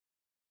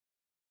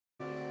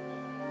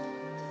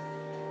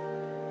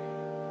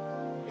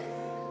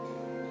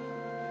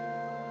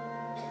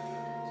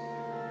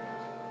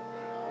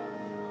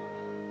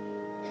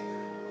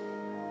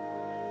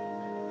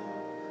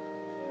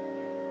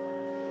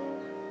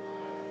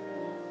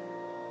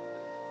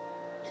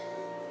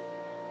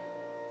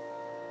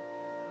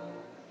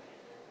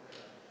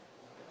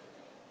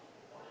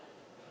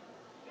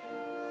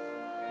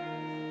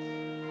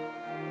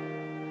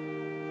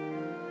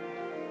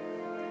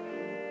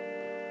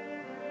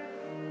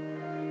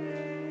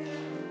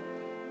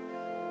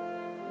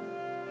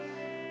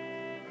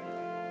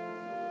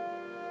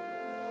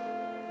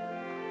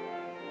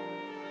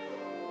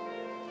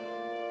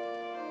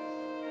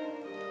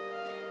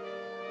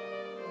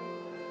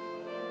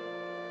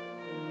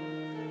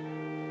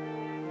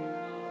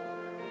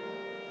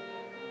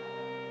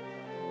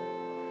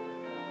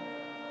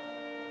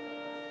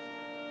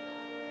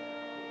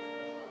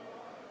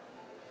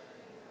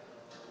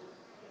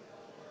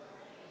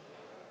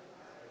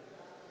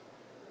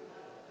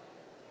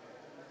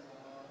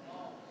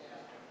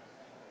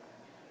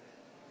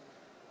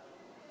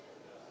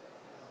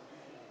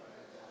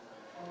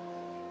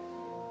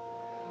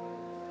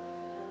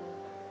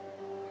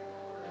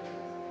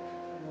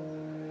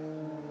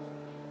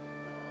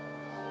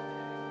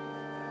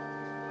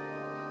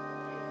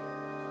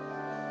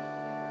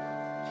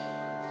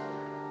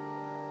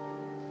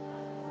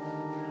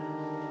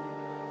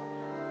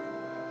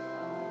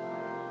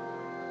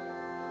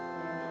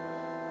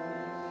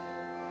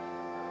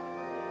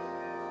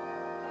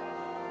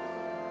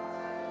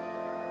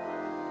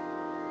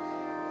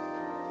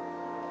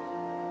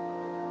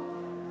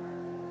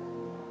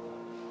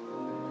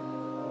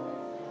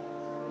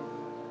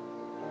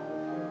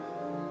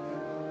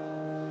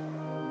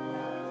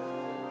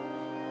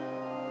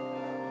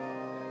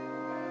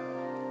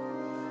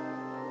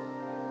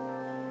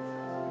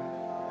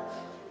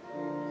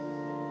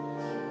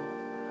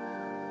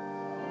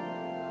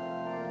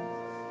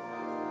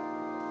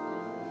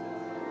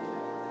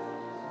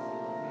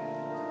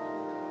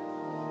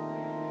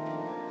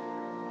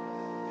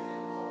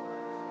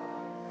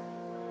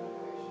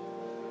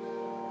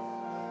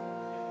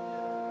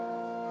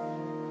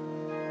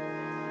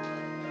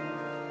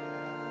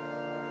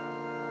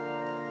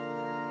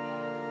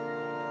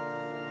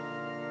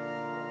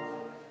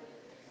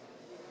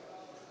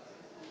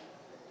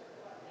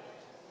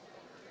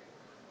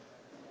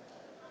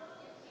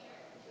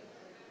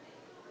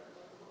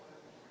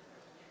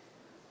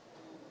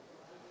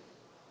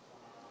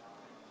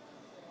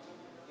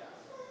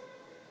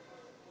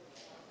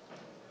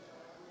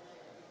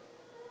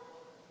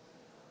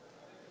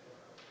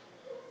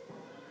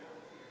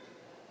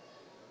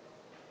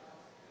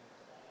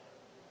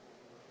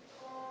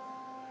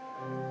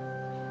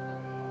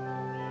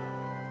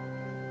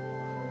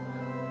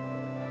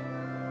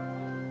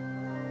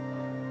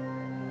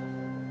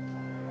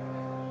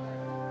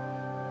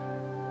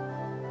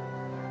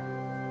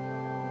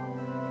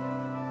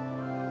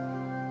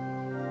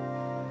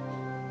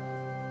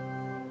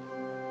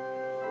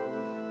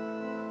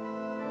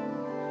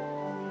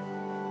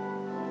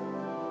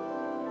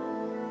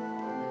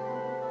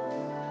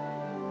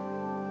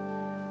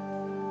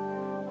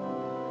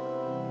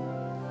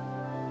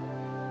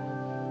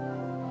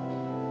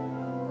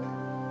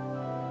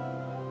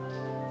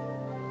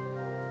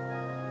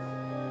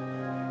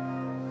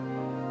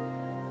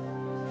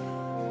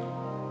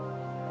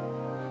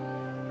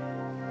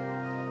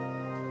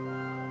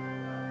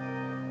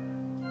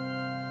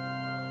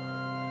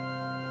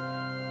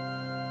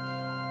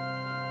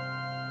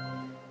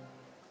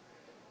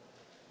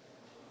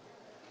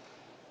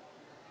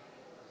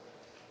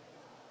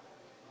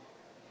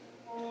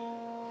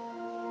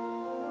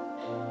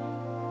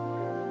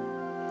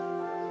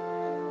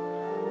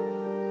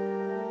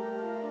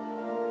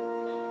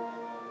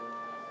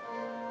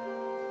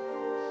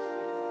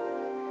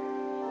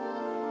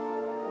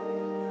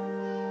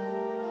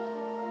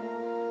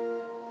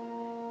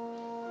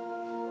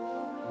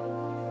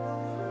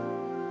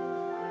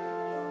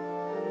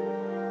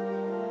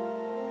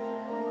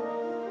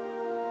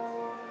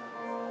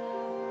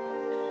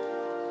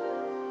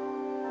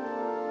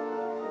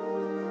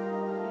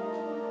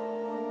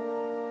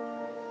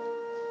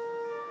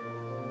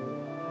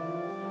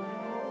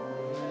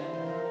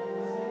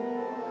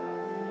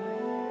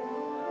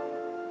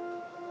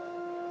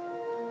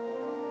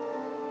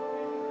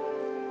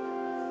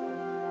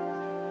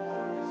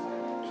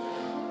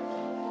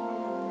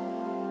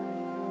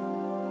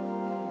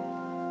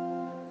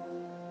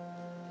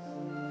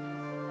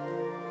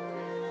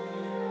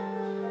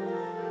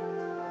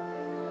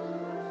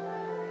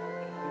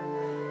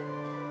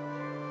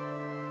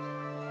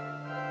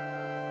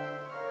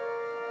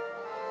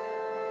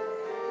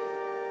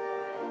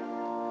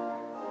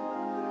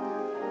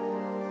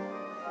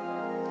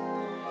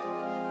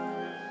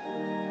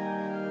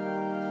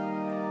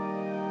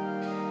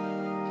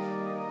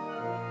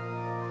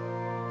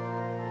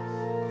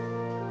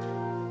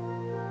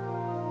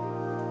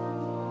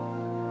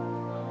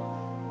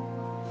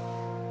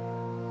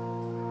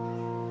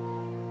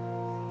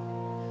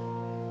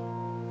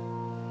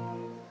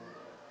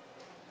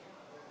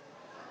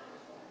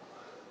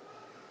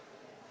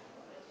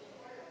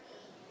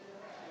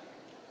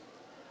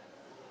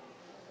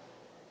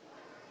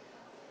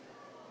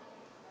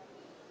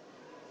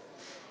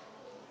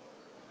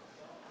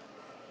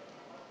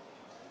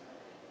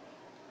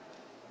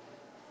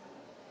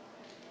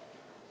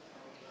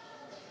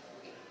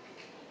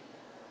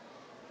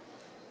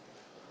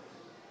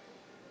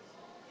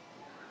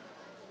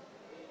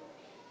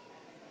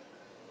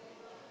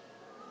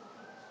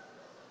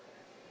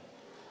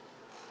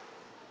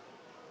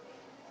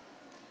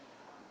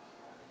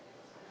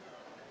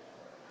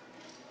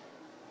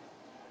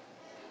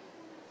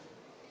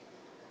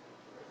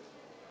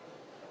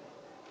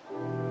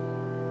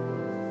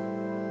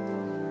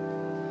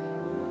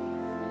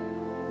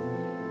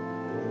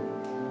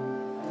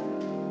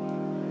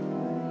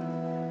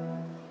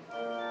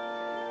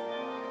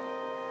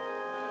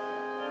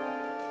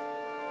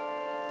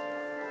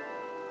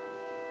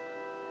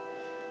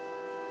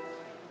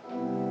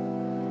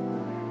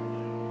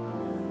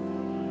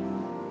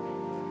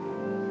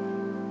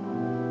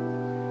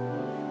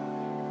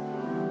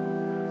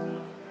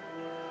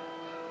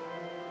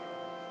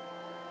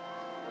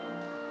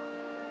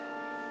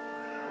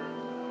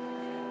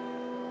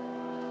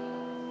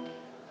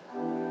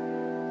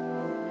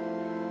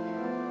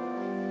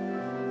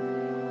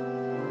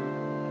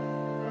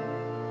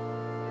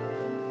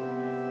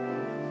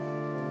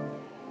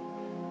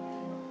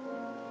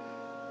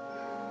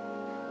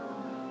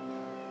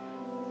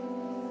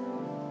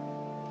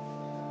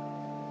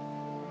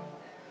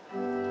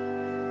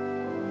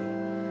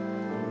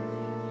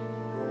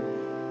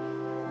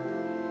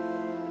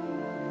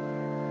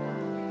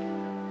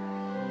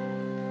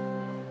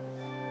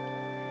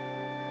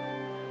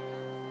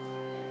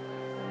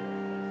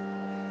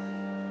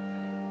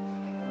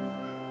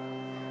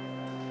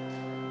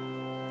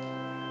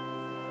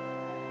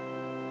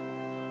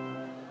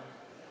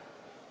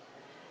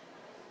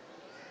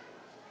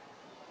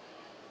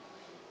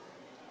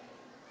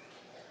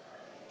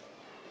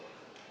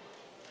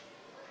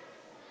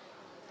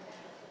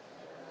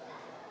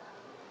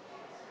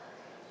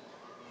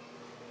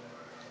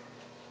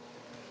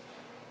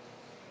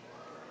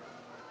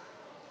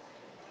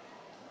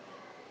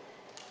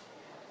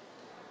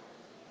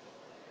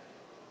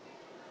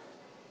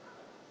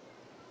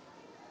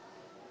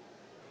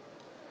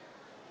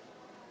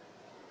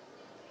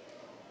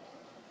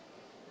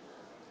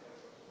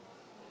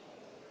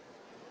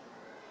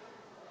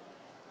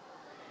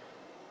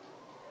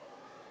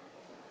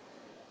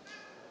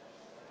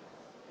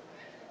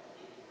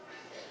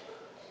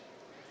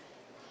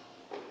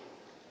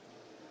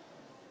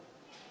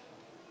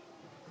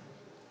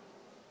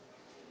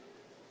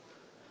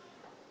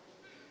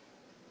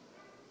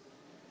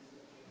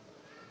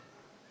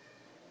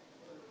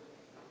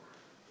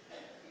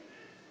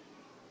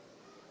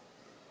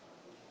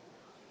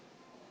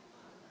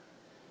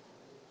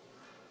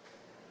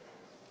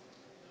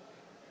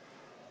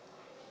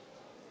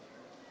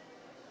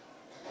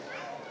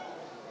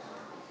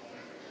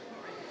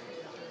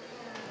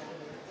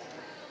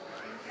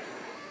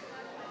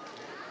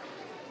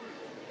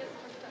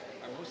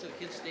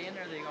kids staying,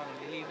 or are they going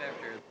to leave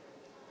after?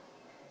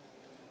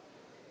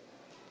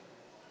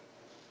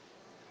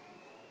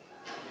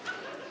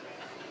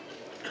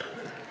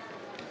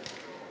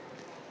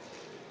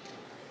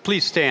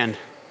 Please stand.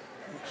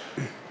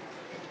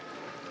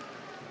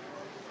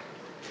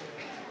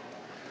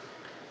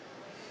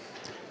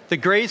 The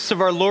grace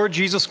of our Lord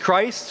Jesus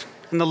Christ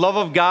and the love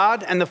of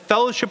God and the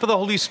fellowship of the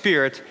Holy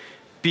Spirit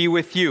be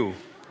with you.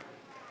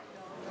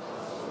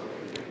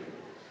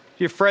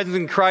 Dear friends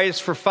in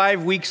Christ, for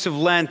 5 weeks of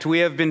Lent, we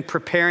have been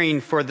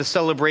preparing for the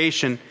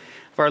celebration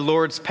of our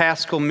Lord's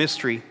Paschal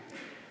mystery.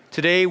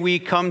 Today we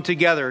come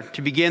together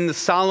to begin the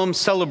solemn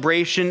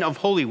celebration of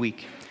Holy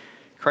Week.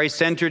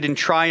 Christ entered in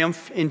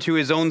triumph into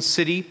his own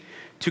city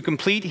to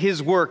complete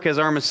his work as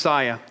our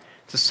Messiah,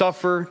 to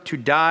suffer, to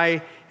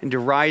die, and to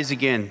rise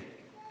again.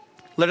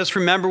 Let us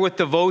remember with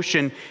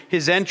devotion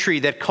his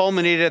entry that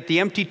culminated at the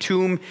empty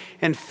tomb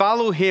and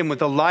follow him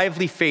with a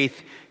lively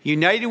faith.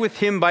 United with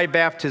him by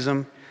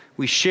baptism,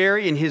 we share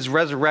in his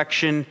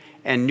resurrection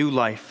and new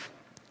life.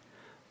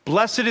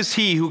 Blessed is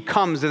he who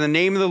comes in the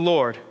name of the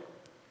Lord.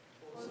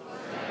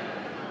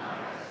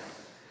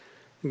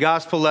 The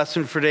gospel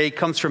lesson for today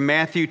comes from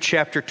Matthew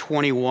chapter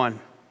 21.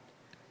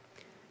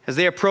 As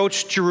they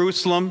approached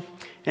Jerusalem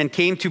and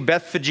came to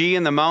Bethphage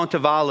and the Mount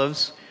of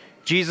Olives,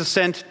 Jesus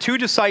sent 2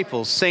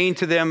 disciples, saying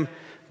to them,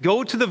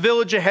 "Go to the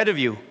village ahead of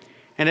you,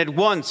 and at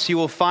once you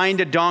will find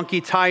a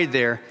donkey tied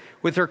there,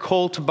 with her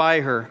colt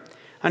by her.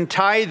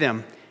 Untie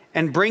them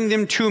and bring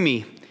them to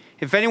me.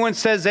 If anyone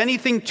says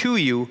anything to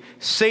you,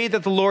 say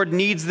that the Lord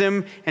needs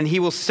them, and he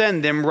will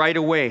send them right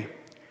away."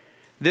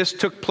 This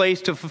took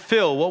place to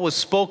fulfill what was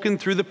spoken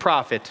through the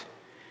prophet.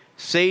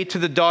 "Say to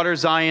the daughter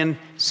Zion,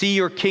 see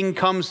your king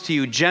comes to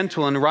you,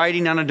 gentle and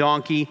riding on a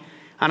donkey,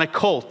 on a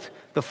colt,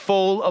 the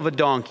foal of a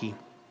donkey."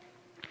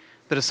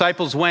 The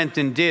disciples went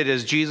and did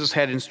as Jesus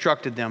had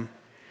instructed them.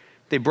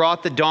 They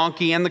brought the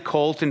donkey and the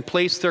colt and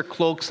placed their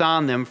cloaks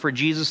on them for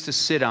Jesus to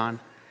sit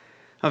on.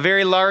 A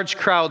very large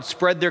crowd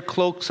spread their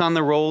cloaks on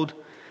the road,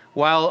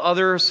 while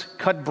others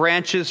cut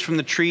branches from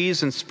the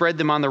trees and spread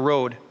them on the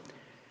road.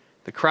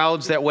 The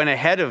crowds that went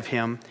ahead of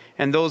him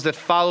and those that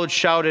followed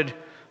shouted,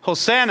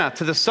 "Hosanna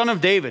to the Son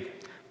of David!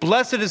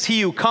 Blessed is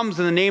he who comes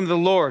in the name of the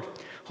Lord!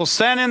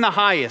 Hosanna in the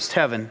highest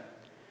heaven!"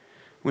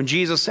 When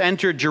Jesus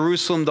entered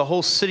Jerusalem, the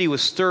whole city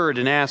was stirred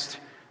and asked,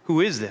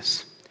 "Who is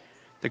this?"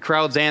 The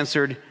crowds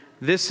answered,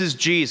 "This is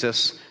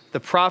Jesus, the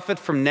prophet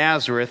from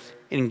Nazareth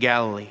in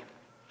Galilee."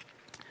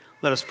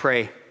 Let us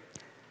pray.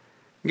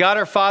 God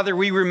our Father,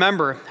 we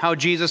remember how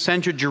Jesus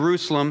entered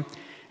Jerusalem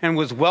and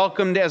was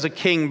welcomed as a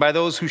king by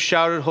those who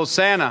shouted,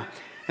 "Hosanna,"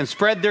 and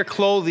spread their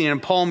clothing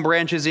and palm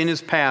branches in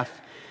his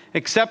path.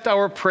 Accept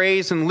our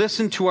praise and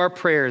listen to our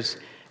prayers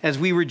as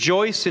we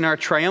rejoice in our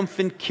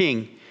triumphant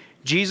King,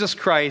 Jesus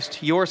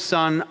Christ, your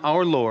Son,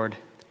 our Lord.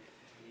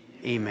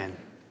 Amen.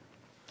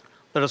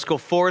 Let us go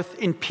forth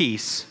in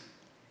peace.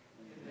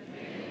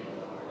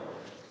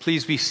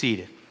 Please be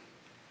seated.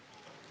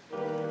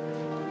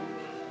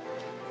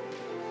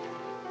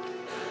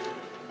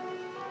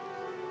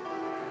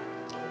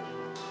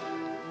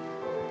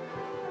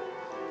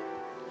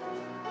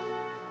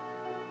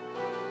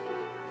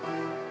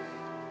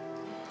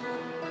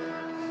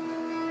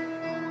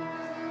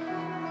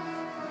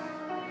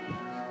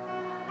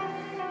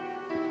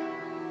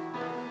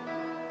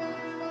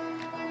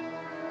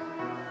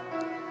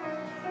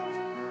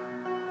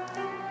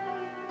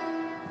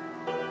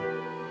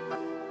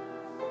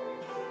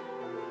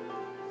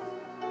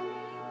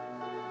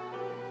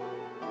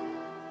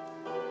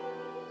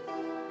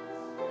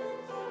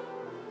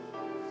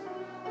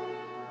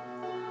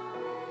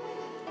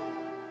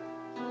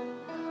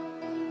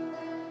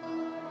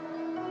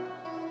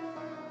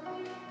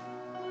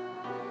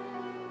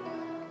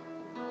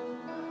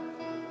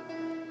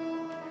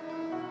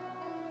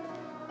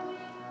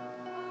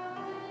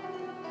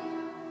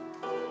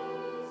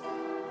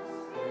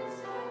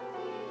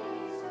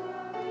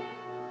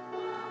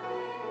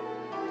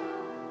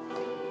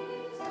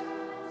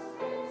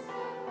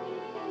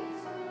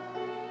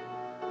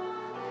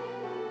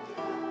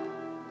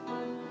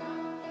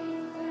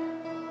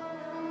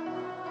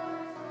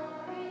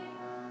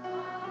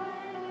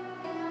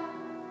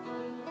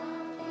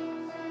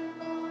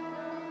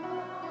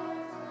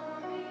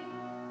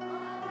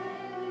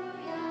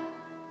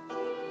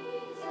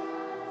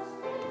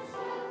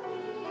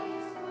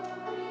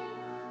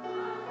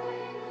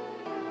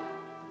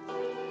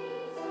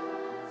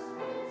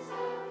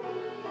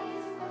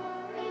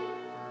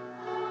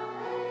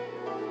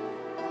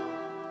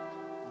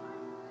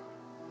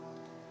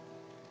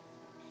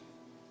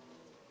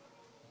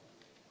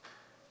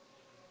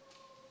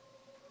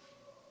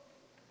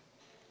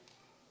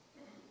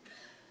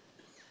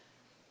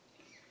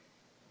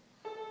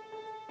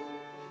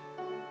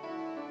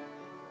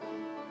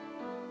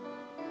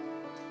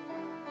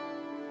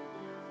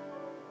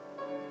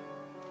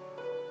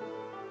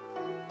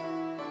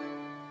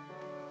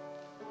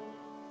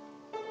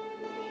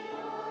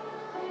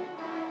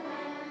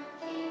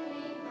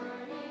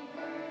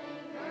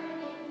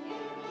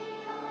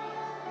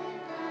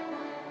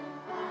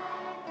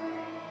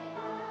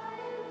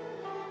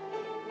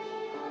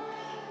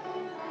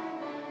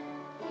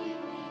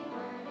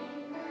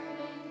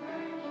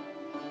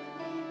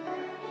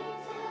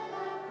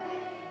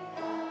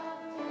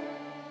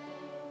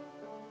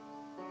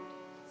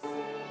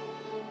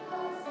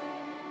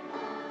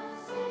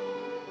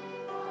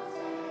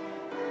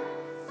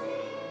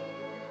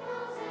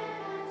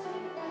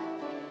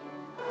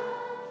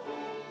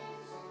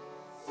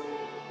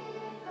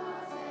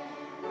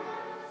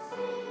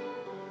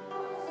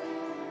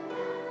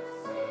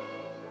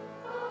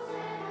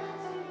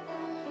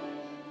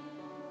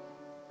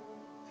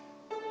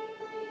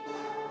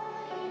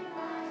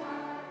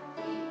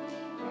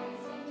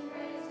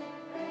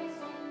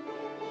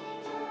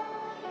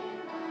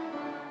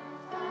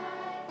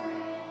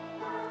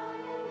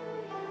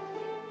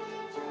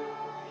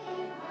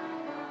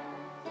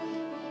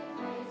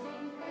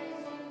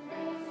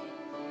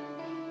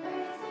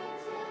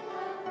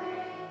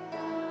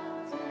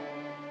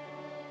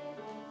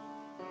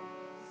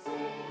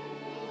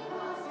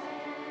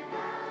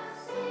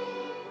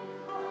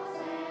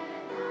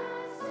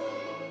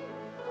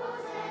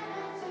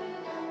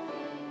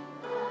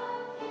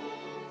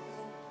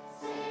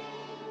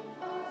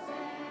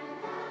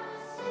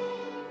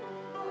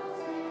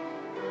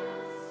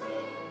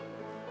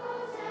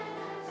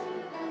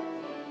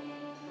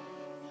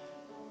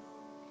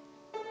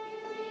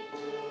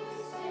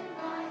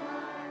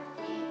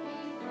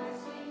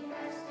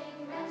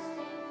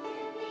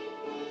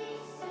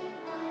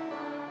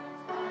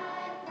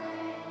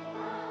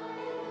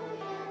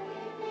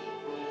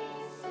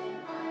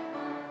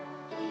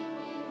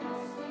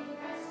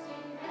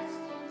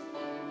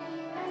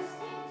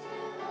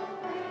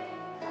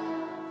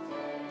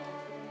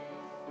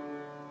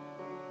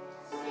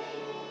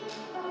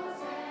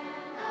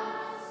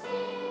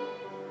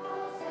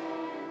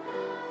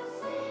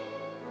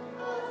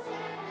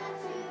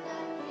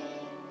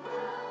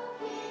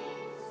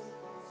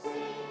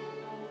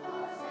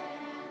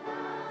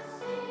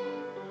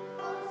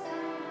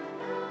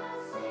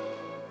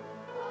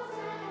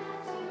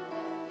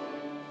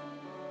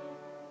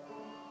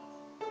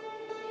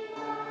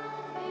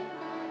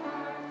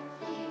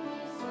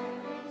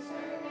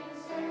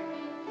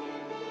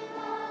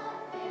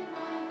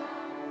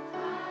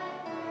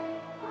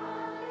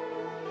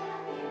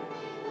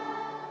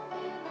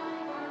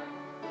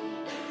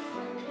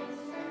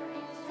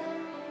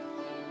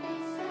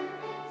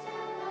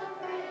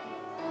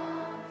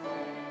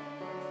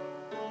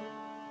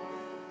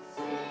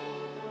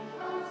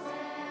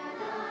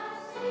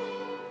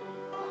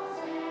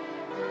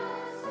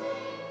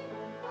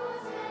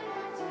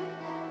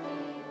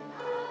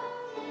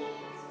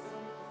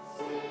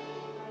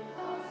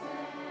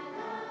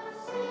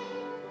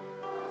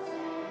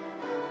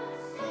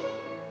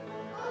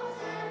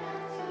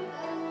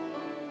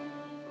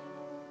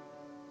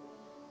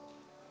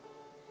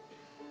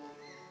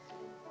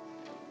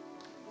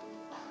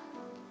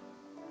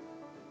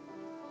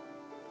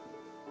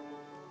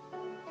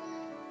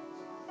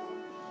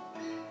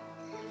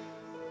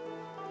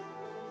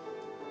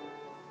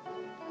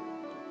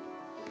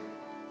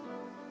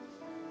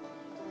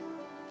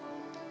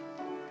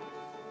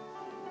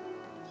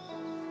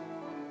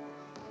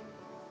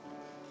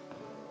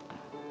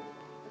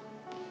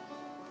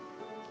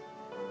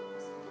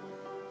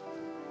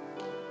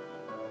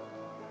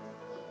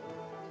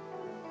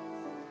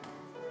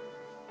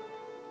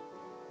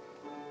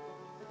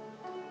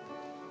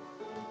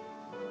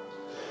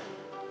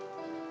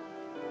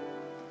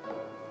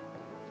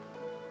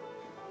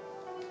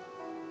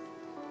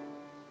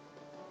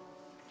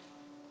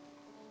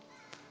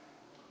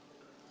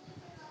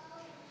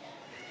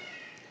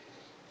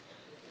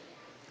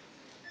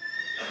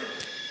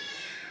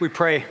 We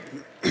pray.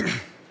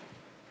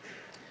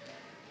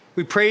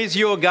 We praise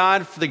you, O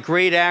God, for the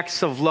great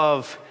acts of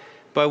love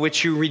by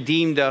which you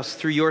redeemed us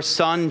through your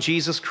Son,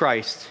 Jesus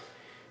Christ,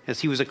 as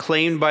he was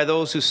acclaimed by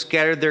those who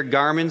scattered their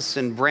garments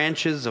and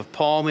branches of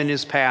palm in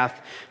his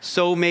path.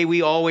 So may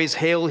we always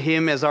hail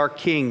him as our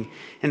King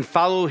and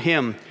follow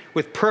him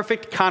with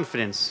perfect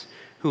confidence,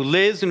 who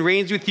lives and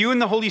reigns with you in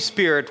the Holy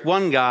Spirit,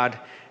 one God,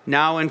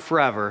 now and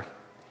forever.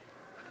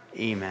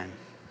 Amen.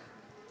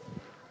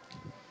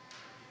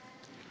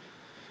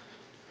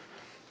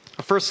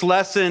 Our first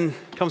lesson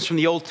comes from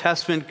the Old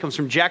Testament, comes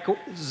from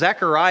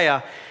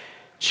Zechariah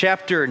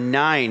chapter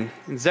 9.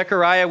 In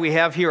Zechariah, we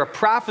have here a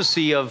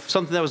prophecy of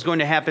something that was going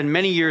to happen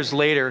many years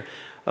later,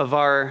 of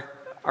our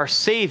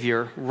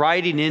Savior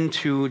riding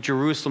into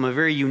Jerusalem, a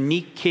very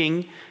unique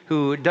king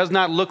who does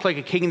not look like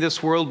a king in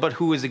this world, but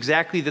who is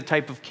exactly the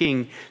type of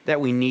king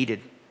that we needed.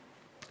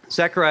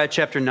 Zechariah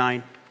chapter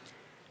 9.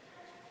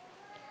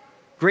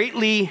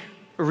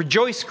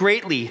 Rejoice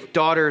greatly,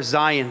 daughter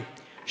Zion.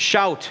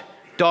 Shout,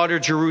 daughter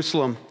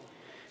Jerusalem.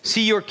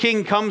 See, your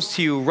king comes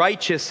to you,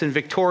 righteous and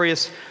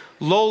victorious,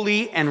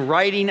 lowly and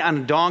riding on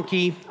a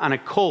donkey, on a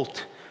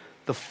colt,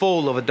 the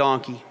foal of a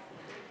donkey.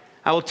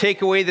 I will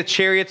take away the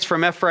chariots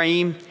from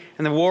Ephraim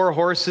and the war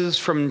horses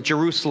from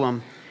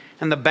Jerusalem,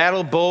 and the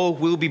battle bow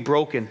will be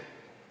broken.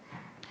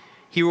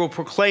 He will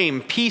proclaim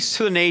peace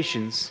to the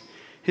nations.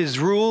 His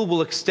rule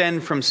will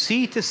extend from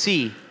sea to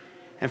sea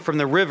and from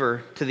the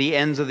river to the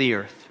ends of the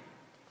earth.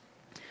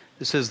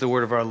 This is the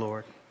word of our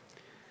Lord.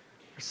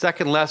 Our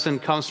second lesson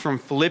comes from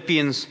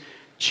Philippians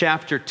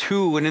chapter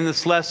 2. And in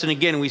this lesson,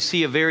 again, we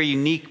see a very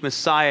unique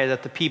Messiah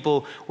that the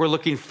people were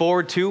looking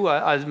forward to,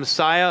 a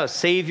Messiah, a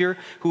Savior,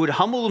 who would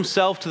humble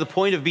himself to the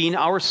point of being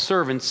our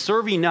servant,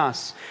 serving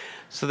us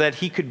so that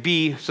we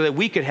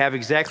could have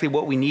exactly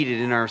what we needed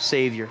in our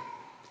Savior.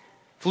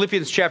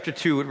 Philippians chapter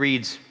 2, it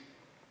reads,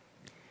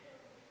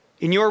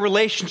 in your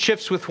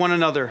relationships with one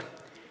another,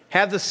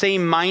 have the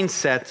same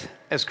mindset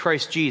as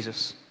Christ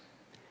Jesus,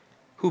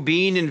 who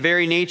being in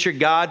very nature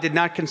God did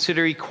not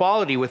consider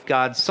equality with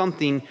God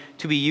something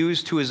to be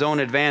used to his own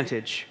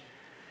advantage.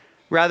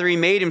 Rather, he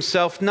made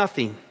himself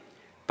nothing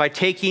by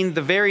taking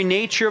the very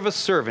nature of a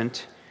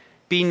servant,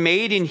 being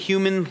made in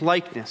human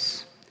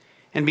likeness,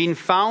 and being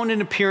found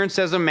in appearance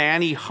as a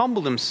man, he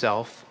humbled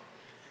himself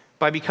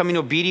by becoming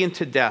obedient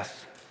to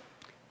death,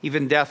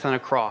 even death on a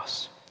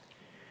cross.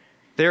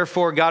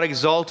 Therefore, God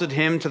exalted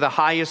him to the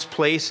highest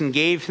place and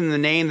gave him the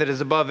name that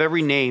is above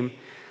every name,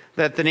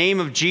 that the name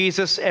of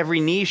Jesus every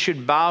knee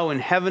should bow in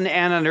heaven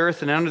and on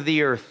earth and under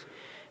the earth,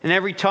 and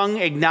every tongue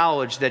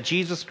acknowledge that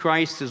Jesus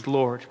Christ is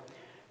Lord,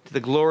 to the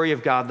glory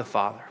of God the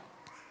Father.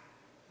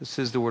 This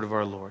is the word of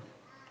our Lord.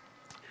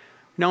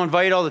 Now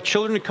invite all the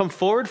children to come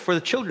forward for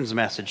the children's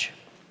message.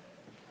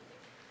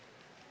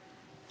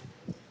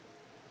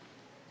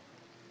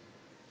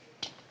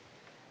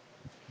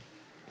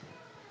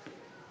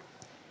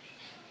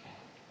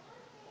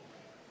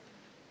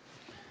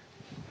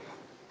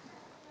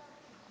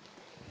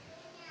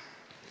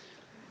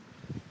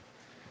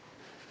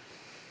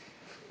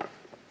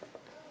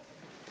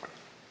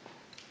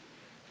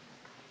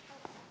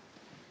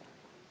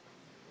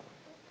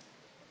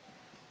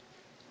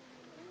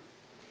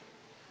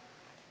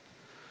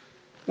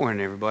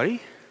 Morning,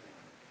 everybody.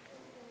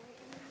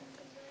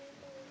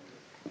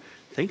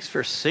 Thanks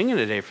for singing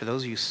today. For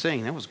those of you who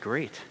sing, that was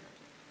great.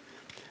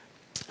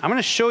 I'm going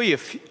to show you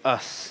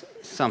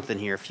something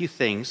here, a few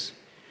things.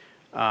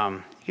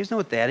 You guys know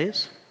what that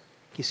is?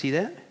 Can you see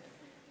that?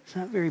 It's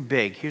not very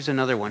big. Here's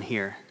another one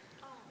here.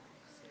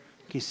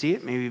 Can you see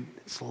it? Maybe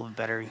it's a little bit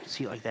better. You can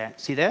see it like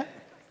that. See that?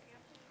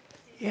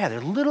 Yeah,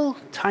 they're little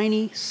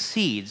tiny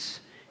seeds.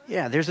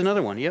 Yeah, there's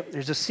another one. Yep,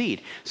 there's a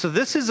seed. So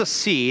this is a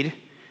seed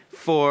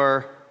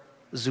for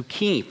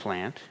zucchini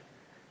plant,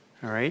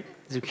 all right?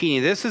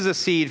 Zucchini. This is a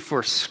seed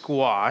for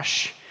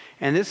squash,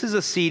 and this is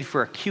a seed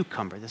for a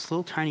cucumber, this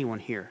little tiny one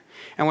here.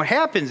 And what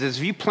happens is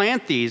if you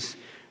plant these,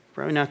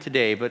 probably not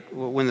today, but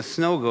when the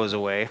snow goes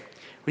away,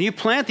 when you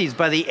plant these,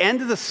 by the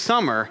end of the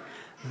summer,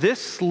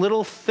 this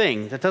little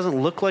thing that doesn't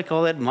look like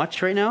all that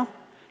much right now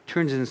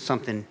turns into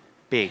something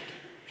big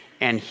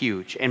and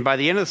huge. And by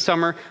the end of the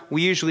summer,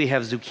 we usually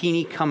have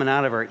zucchini coming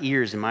out of our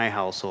ears in my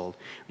household.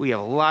 We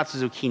have lots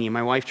of zucchini.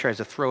 My wife tries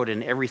to throw it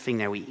in everything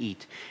that we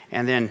eat.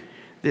 And then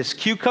this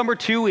cucumber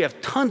too, we have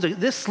tons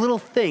of, this little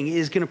thing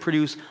is gonna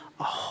produce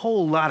a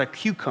whole lot of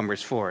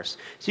cucumbers for us.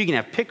 So you can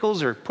have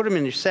pickles or put them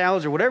in your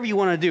salads or whatever you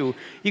wanna do.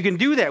 You can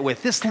do that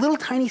with this little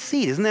tiny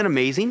seed. Isn't that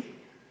amazing?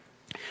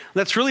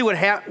 That's really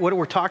what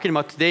we're talking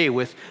about today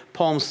with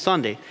Palm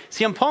Sunday.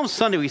 See, on Palm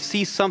Sunday, we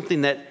see someone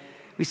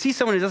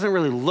who doesn't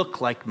really look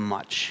like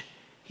much.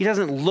 He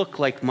doesn't look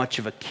like much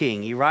of a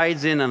king. He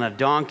rides in on a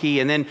donkey,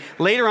 and then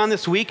later on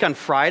this week, on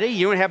Friday,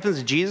 you know what happens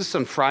to Jesus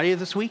on Friday of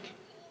this week?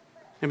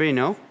 Anybody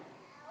know?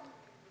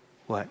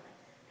 What?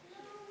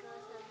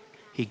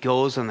 He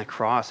goes on the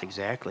cross,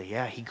 exactly.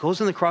 Yeah, he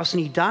goes on the cross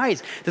and he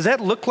dies. Does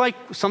that look like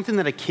something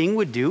that a king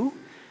would do?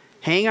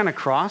 Hang on a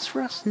cross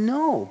for us?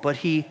 No, but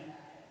he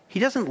He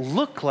doesn't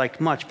look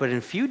like much, but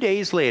a few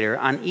days later,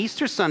 on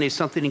Easter Sunday,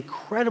 something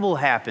incredible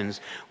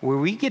happens where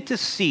we get to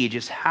see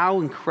just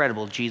how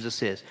incredible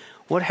Jesus is.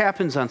 What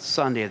happens on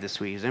Sunday of this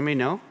week? Does anybody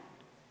know?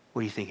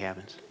 What do you think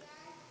happens?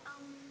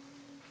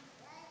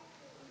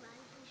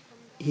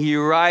 He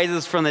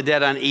rises from the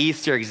dead on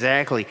Easter,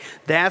 exactly.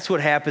 That's what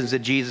happens to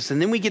Jesus.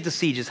 And then we get to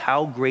see just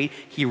how great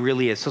he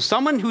really is. So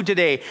someone who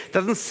today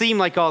doesn't seem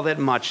like all that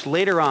much,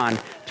 later on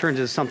turns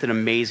into something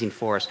amazing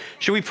for us.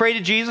 Should we pray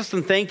to Jesus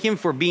and thank him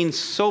for being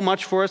so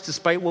much for us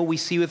despite what we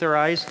see with our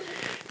eyes?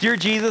 Dear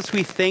Jesus,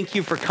 we thank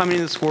you for coming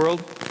to this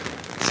world,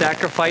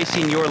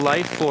 sacrificing your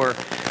life for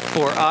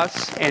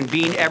us and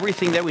being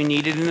everything that we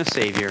needed in a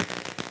Savior.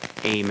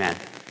 Amen.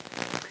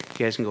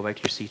 You guys can go back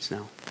to your seats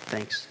now.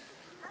 Thanks.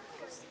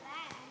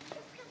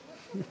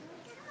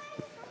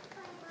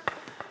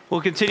 We'll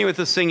continue with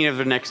the singing of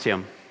the next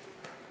hymn.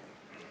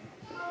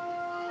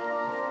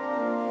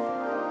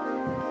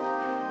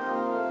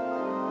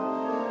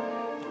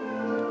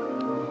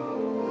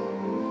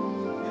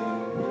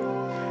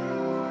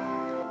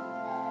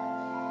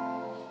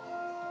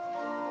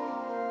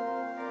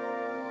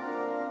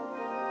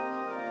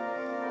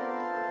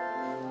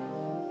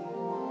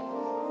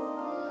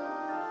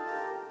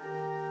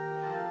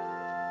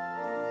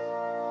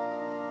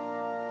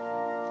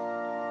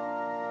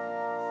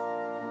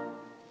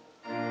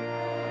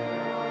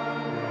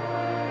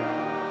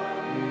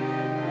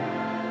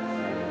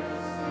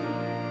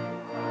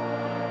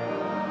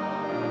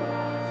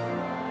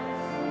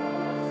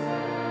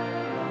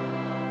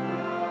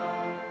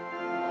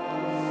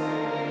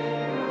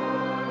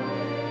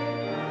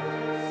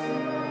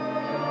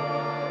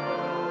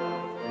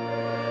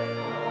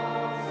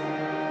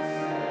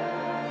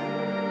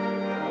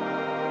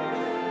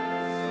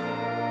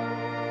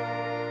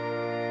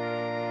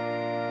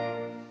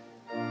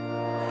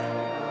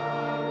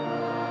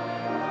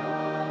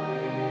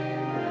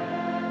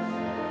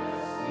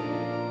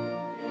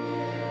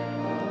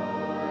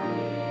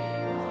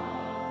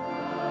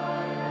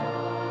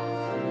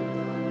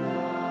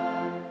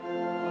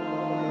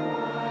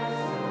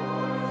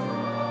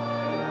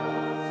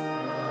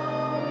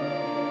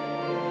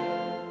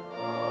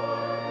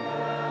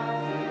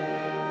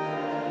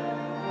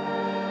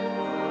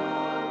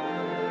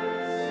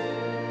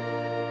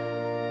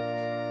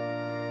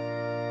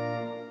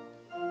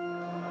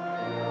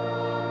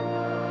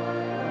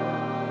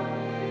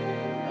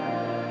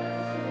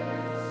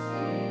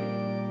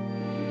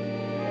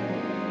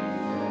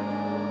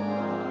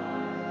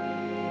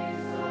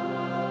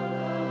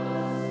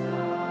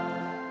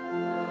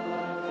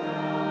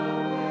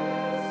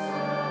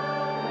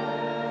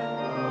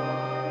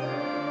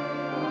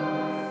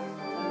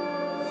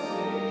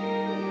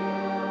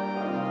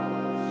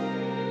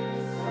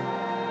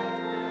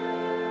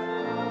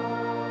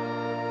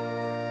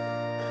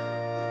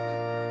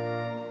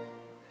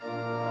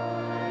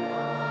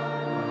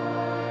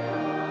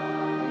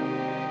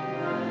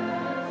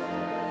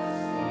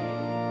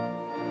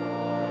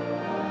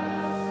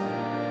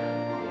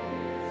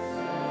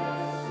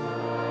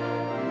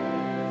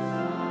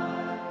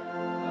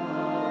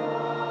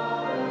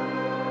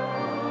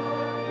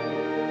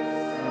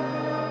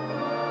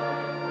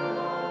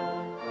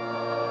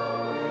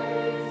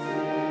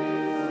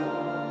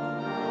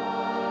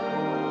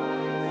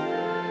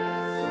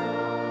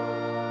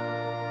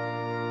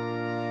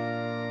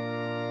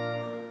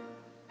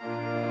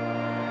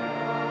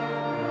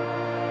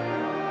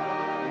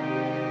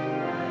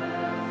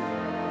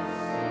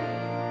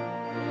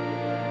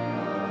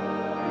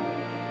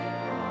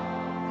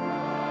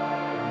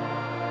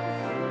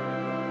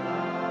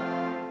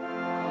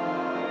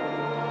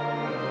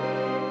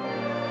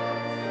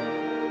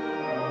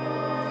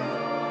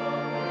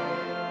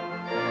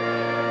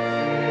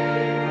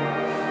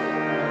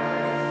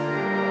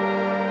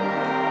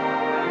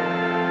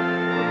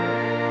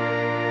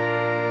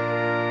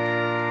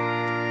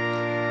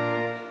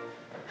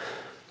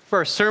 For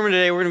our sermon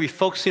today, we're going to be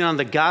focusing on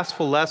the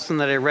gospel lesson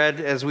that I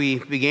read as we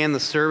began the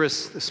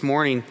service this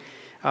morning.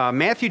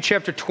 Matthew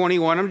chapter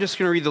 21. I'm just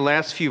going to read the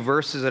last few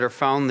verses that are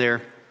found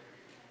there.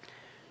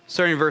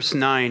 Starting in verse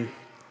 9.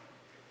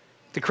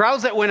 The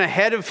crowds that went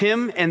ahead of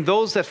him and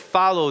those that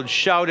followed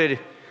shouted,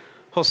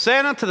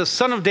 Hosanna to the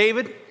Son of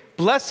David.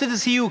 Blessed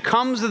is he who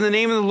comes in the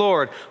name of the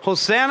Lord.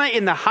 Hosanna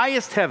in the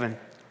highest heaven.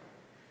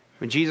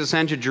 When Jesus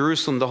entered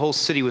Jerusalem, the whole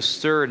city was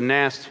stirred and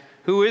asked,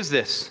 Who is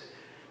this?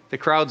 The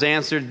crowds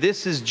answered,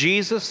 This is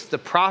Jesus, the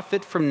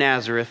prophet from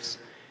Nazareth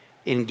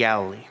in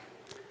Galilee.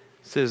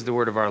 This is the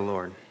word of our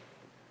Lord.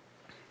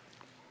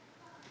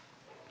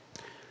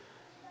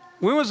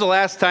 When was the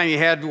last time you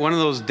had one of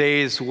those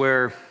days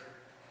where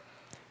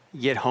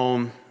you get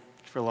home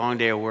for a long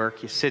day of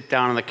work, you sit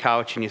down on the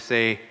couch and you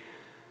say,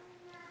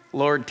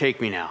 Lord, take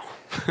me now.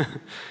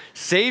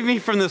 Save me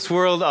from this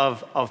world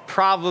of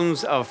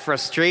problems, of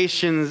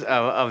frustrations,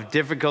 of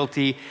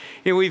difficulty.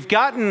 You know, we've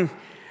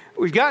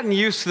gotten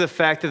used to the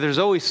fact that there's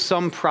always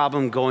some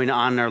problem going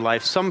on in our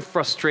life, some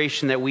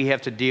frustration that we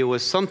have to deal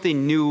with,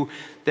 something new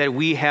that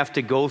we have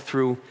to go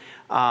through.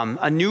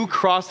 a new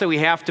cross that we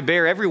have to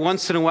bear. Every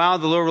once in a while,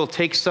 the Lord will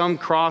take some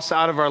cross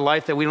out of our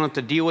life that we don't have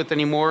to deal with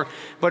anymore.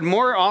 But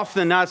more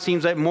often than not, it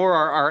seems like more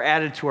are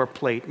added to our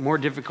plate, more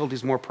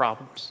difficulties, more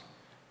problems.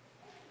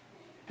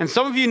 And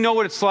some of you know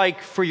what it's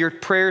like for your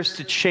prayers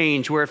to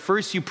change, where at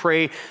first you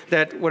pray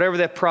that whatever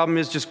that problem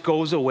is just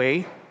goes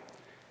away.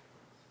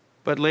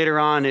 But later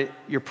on,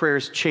 your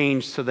prayers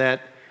change so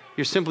that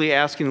you're simply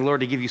asking the Lord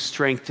to give you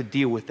strength to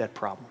deal with that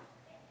problem.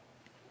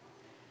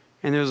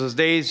 And there's those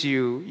days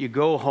you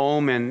go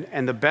home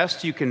and the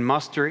best you can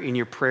muster in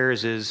your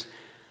prayers is,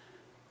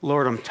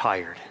 Lord, I'm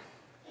tired.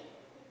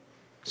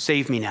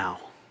 Save me now.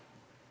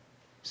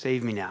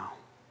 Save me now.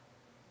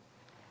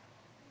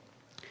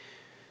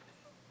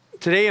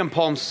 Today on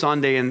Palm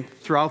Sunday and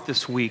throughout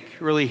this week,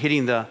 really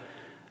hitting the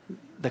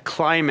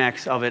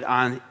climax of it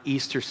on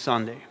Easter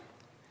Sunday,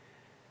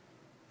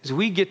 is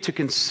we get to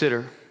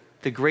consider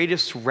the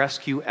greatest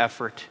rescue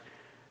effort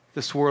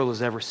this world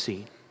has ever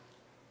seen.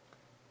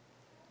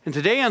 And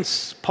today on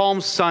Palm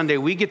Sunday,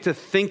 we get to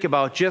think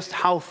about just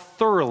how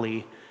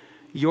thoroughly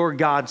your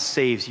God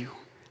saves you,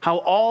 how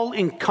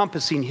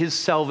all-encompassing his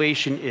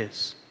salvation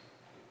is.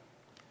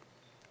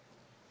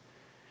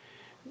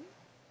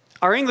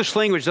 Our English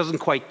language doesn't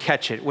quite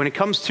catch it. When it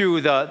comes to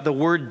the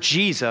word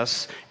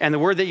Jesus and the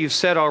word that you've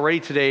said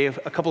already today a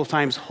couple of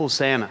times,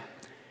 Hosanna,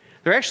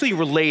 they're actually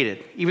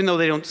related, even though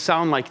they don't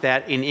sound like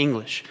that in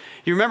English.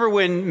 You remember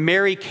when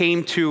when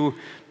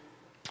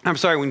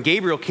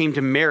Gabriel came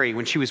to Mary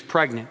when she was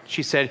pregnant,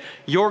 she said,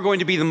 "You're going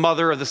to be the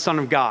mother of the Son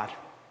of God."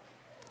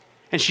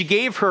 And she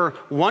gave her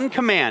one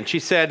command. She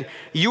said,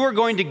 you are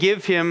to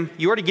give him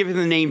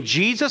the name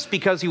Jesus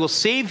because he will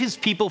save his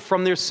people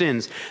from their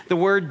sins. The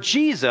word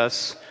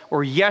Jesus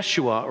or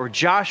Yeshua or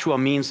Joshua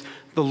means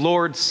the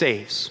Lord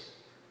saves.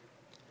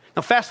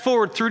 Now fast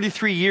forward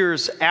 33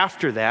 years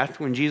after that,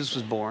 when Jesus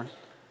was born.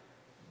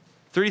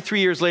 33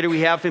 years later,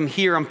 we have him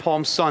here on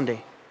Palm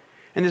Sunday.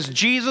 And this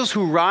Jesus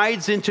who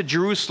rides into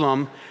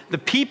Jerusalem, the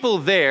people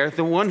there,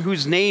 the one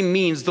whose name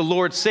means the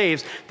Lord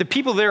saves, the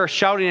people there are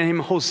shouting at him,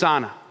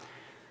 Hosanna,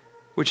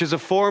 which is a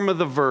form of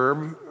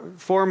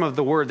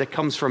the word that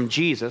comes from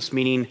Jesus,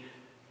 meaning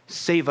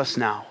save us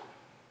now.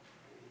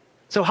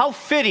 So how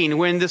fitting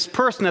when this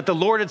person that the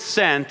Lord had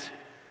sent,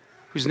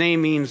 whose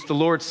name means the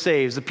Lord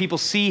saves, the people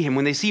see him.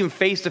 When they see him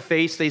face to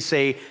face, they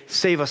say,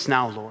 save us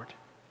now, Lord.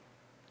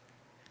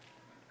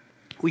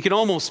 We can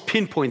almost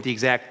pinpoint the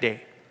exact day.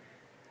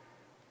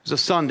 It was a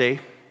Sunday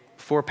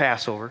before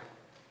Passover.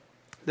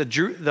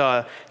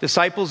 The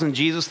disciples and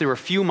Jesus, they were a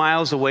few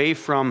miles away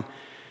from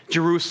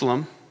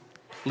Jerusalem,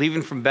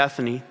 leaving from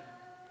Bethany.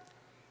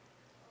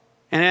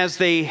 And as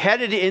they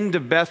headed into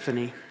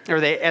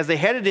as they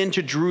headed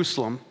into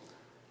Jerusalem,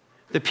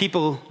 the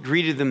people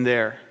greeted them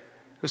there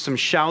with some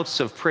shouts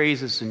of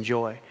praises and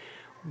joy.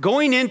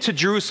 Going into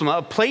Jerusalem,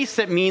 a place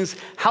that means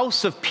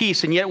house of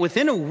peace, and yet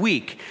within a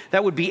week,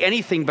 that would be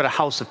anything but a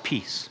house of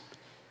peace.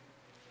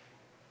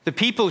 The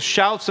people's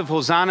shouts of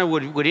Hosanna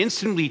would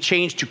instantly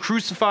change to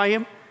crucify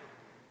him.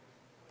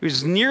 It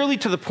was nearly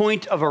to the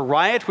point of a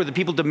riot where the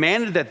people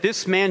demanded that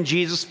this man,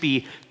 Jesus,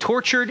 be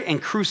tortured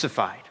and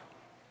crucified.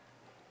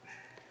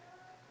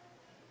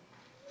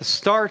 The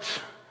start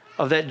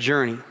of that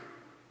journey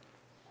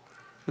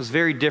was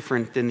very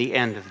different than the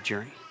end of the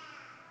journey.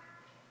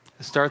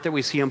 The start that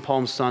we see on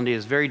Palm Sunday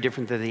is very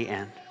different than the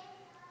end.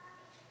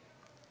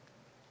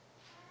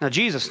 Now,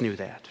 Jesus knew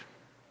that.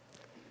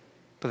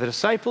 But the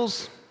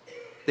disciples,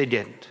 they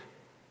didn't.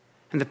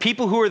 And the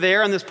people who were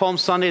there on this Palm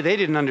Sunday, they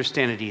didn't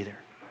understand it either.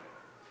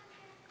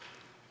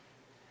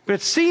 But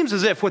it seems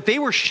as if what they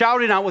were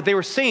shouting out, what they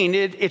were saying,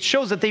 it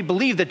shows that they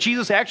believed that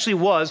Jesus actually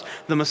was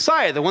the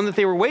Messiah, the one that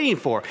they were waiting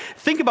for.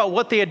 Think about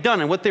what they had done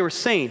and what they were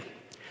saying.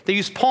 They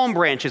used palm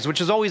branches,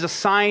 which is always a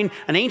sign,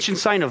 an ancient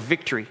sign of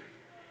victory.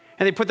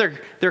 And they put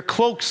their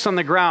cloaks on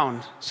the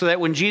ground so that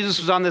when Jesus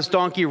was on this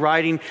donkey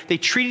riding, they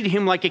treated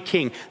him like a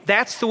king.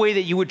 That's the way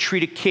that you would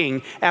treat a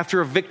king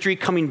after a victory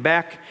coming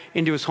back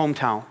into his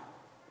hometown.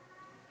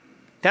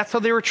 That's how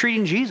they were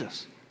treating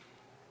Jesus.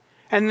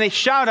 And they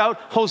shout out,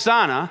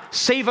 Hosanna,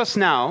 save us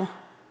now.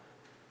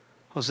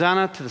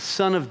 Hosanna to the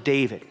Son of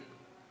David.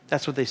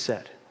 That's what they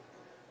said.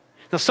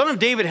 The Son of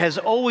David has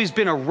always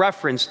been a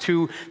reference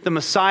to the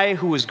Messiah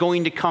who was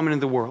going to come into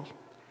the world.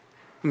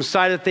 The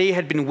Messiah that they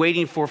had been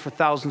waiting for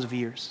thousands of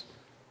years.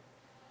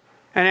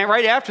 And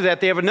right after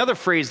that, they have another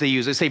phrase they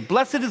use. They say,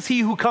 blessed is he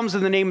who comes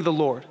in the name of the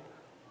Lord.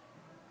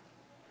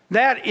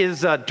 That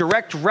is a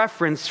direct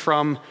reference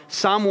from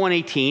Psalm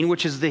 118,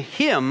 which is the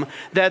hymn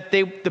that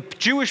the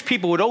Jewish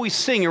people would always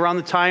sing around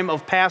the time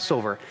of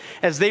Passover,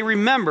 as they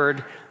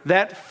remembered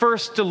that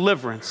first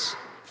deliverance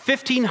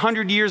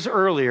 1,500 years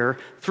earlier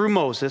through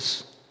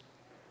Moses,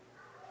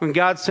 when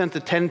God sent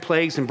the 10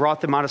 plagues and brought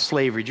them out of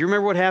slavery. Do you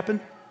remember what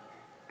happened?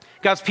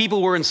 God's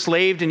people were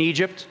enslaved in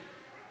Egypt,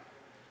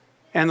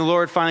 and the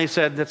Lord finally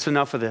said, that's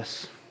enough of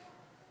this.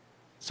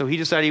 So he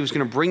decided he was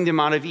going to bring them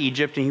out of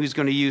Egypt, and he was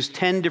going to use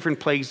 10 different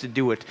plagues to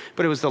do it.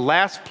 But it was the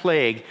last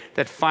plague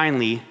that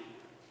finally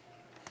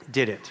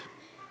did it.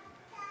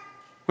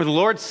 Where the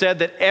Lord said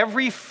that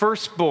every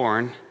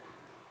firstborn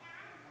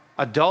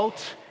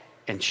adult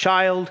and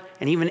child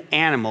and even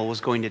animal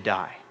was going to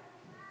die.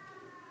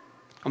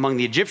 Among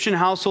the Egyptian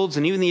households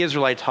and even the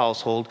Israelite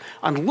household,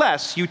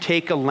 unless you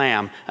take a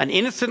lamb, an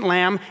innocent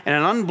lamb and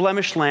an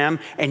unblemished lamb,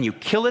 and you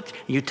kill it,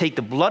 and you take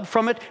the blood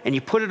from it, and you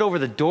put it over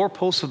the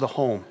doorposts of the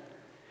home.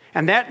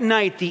 And that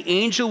night, the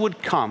angel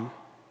would come,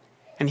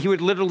 and he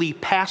would literally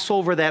pass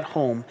over that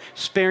home,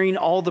 sparing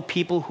all the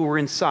people who were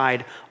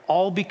inside,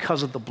 all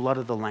because of the blood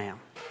of the lamb.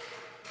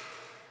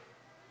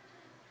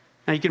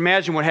 Now, you can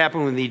imagine what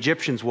happened when the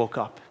Egyptians woke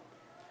up.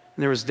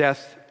 And there was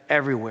death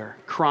everywhere,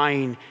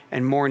 crying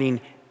and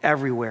mourning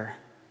everywhere.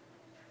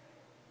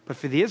 But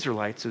for the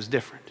Israelites, it was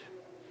different.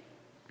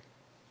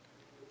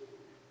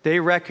 They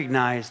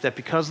recognized that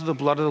because of the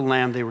blood of the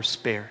Lamb, they were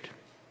spared.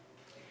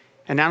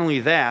 And not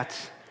only that,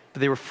 but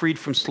they were freed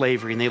from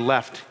slavery, and they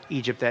left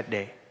Egypt that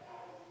day.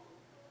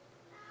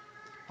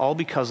 All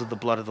because of the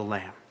blood of the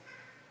Lamb.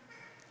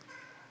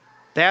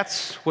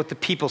 That's what the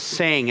people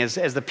sang. As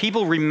the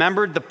people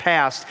remembered the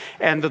past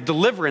and the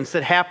deliverance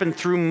that happened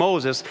through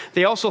Moses,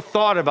 they also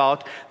thought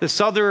about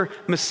this other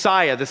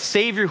Messiah, the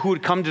Savior who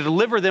would come to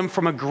deliver them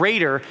from a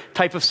greater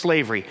type of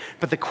slavery.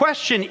 But the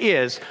question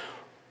is,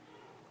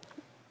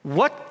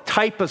 what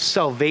type of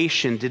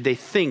salvation did they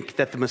think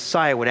that the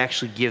Messiah would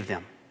actually give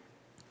them?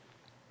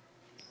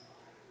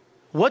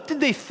 What did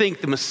they think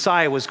the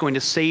Messiah was going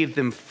to save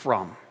them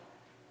from?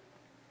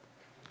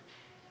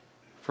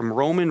 From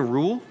Roman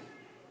rule?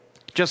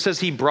 Just as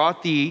he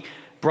brought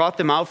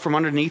them out from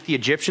underneath the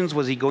Egyptians,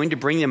 was he going to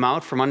bring them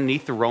out from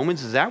underneath the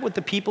Romans? Is that what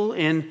the people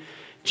in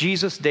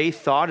Jesus' day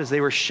thought as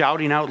they were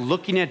shouting out,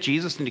 looking at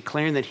Jesus and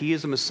declaring that he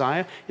is the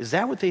Messiah? Is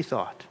that what they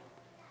thought?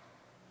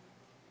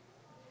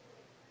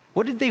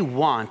 What did they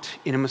want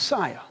in a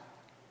Messiah?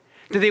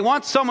 Did they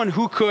want someone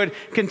who could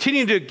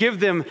continue to give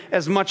them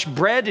as much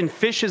bread and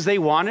fish as they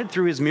wanted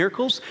through his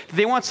miracles? Did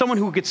they want someone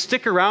who could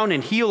stick around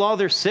and heal all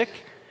their sick?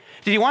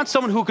 Did he want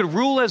someone who could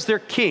rule as their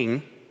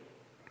king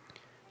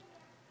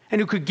and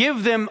who could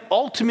give them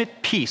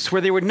ultimate peace,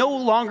 where they would no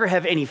longer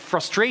have any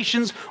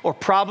frustrations or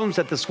problems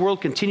that this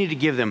world continued to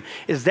give them?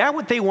 Is that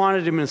what they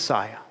wanted in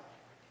Messiah?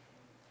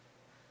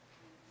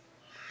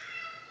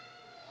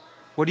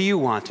 What do you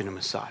want in a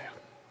Messiah?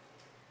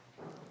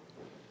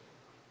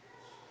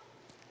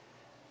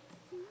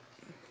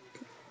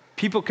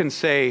 People can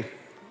say,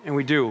 and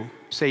we do,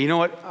 say, you know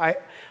what, I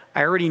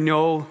already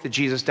know that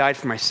Jesus died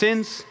for my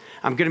sins.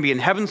 I'm going to be in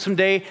heaven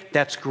someday.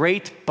 That's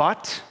great,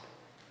 but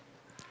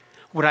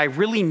what I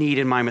really need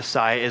in my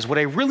Messiah is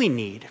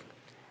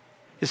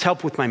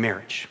help with my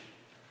marriage.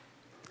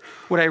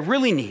 What I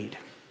really need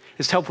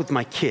is help with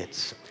my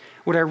kids.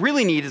 What I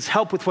really need is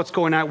help with what's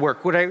going on at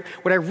work. What I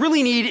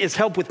really need is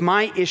help with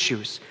my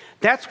issues.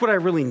 That's what I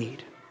really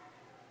need.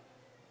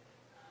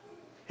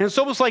 And it's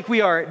almost like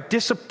we are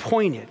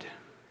disappointed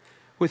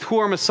with who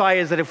our Messiah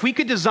is, that if we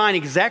could design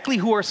exactly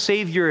who our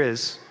Savior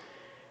is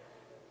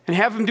and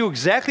have him do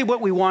exactly what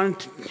we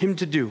want him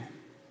to do,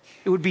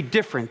 it would be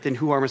different than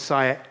who our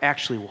Messiah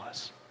actually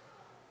was.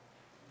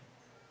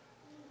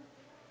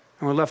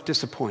 And we're left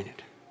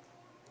disappointed.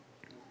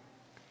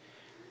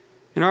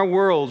 In our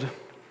world,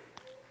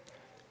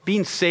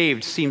 being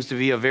saved seems to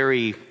be a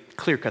very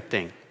clear-cut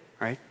thing,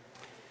 right?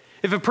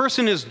 If a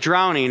person is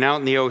drowning out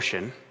in the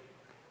ocean,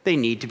 they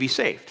need to be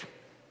saved.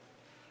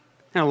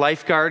 And a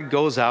lifeguard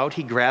goes out,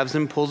 he grabs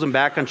them, pulls them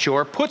back on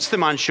shore, puts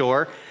them on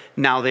shore,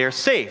 now they are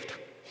saved,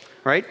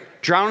 right?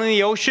 Drowning in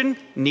the ocean,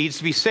 needs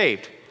to be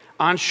saved.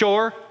 On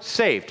shore,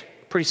 saved.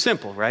 Pretty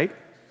simple, right?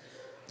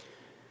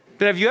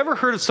 But have you ever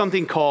heard of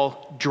something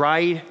called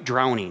dry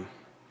drowning?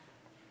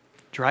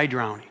 Dry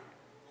drowning.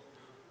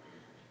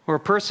 Where a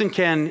person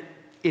can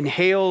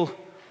inhale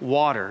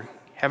water,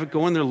 have it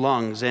go in their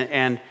lungs,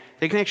 and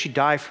they can actually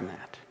die from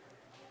that.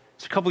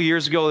 So a couple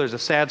years ago, there's a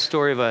sad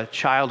story of a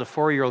child, a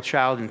 4-year-old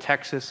child in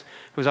Texas,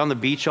 who was on the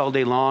beach all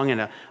day long,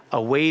 and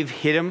a wave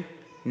hit him,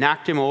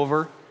 knocked him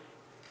over.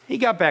 He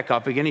got back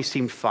up again. He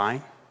seemed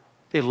fine.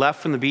 They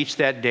left from the beach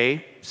that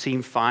day,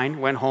 seemed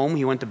fine. Went home.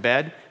 He went to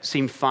bed,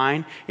 seemed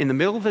fine. In the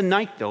middle of the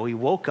night, though, he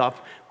woke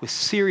up with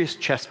serious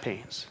chest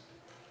pains.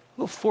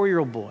 A little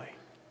 4-year-old boy.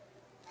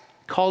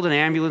 Called an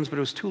ambulance, but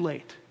it was too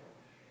late.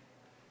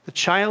 The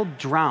child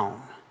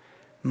drowned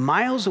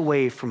miles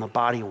away from a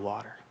body of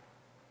water.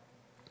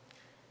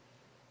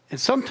 And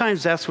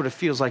sometimes that's what it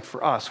feels like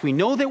for us. We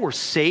know that we're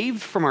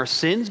saved from our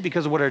sins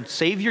because of what our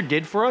Savior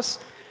did for us,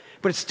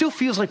 but it still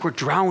feels like we're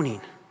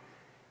drowning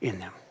in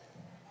them.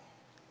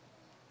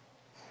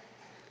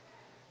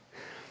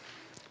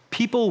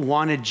 People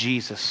wanted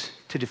Jesus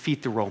to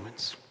defeat the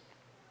Romans,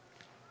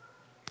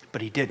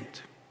 but he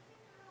didn't.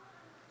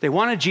 They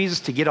wanted Jesus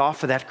to get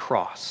off of that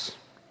cross,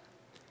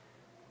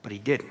 but he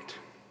didn't.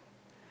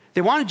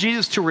 They wanted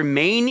Jesus to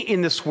remain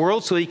in this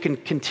world so he can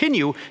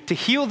continue to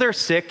heal their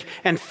sick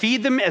and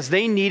feed them as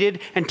they needed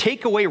and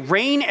take away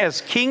reign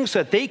as king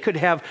so that they could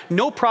have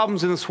no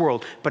problems in this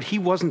world. But he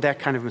wasn't that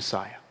kind of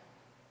Messiah.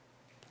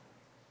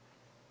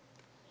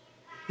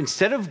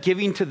 Instead of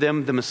giving to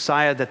them the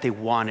Messiah that they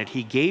wanted,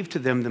 he gave to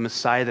them the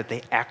Messiah that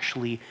they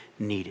actually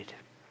needed.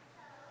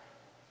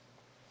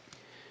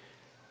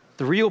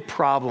 The real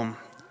problem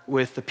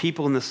with the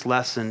people in this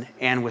lesson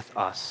and with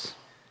us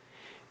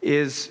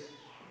is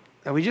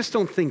that we just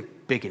don't think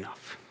big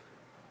enough.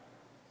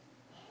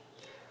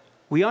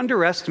 We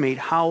underestimate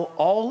how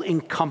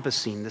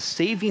all-encompassing the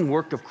saving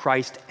work of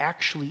Christ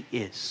actually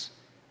is.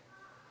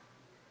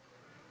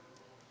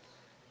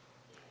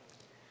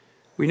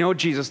 We know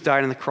Jesus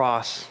died on the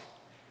cross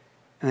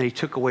and that he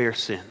took away our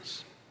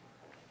sins.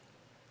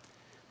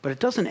 But it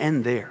doesn't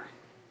end there.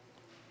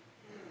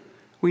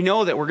 We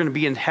know that we're going to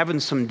be in heaven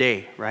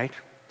someday, right?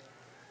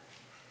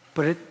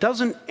 But it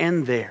doesn't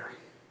end there.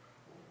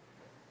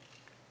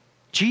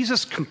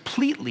 Jesus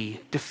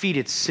completely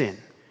defeated sin.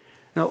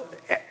 Now,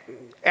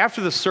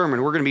 after the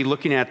sermon, we're going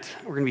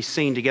to be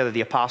saying together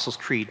the Apostles'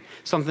 Creed,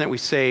 something that we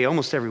say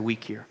almost every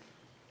week here.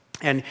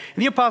 And in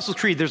the Apostles'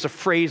 Creed, there's a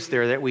phrase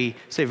there that we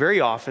say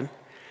very often.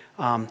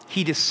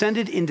 He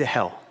descended into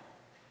hell.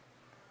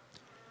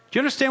 Do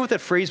you understand what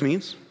that phrase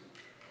means?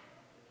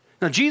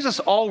 Now, Jesus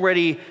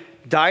already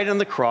died on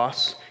the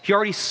cross. He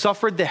already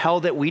suffered the hell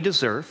that we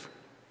deserve.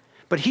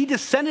 But he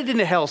descended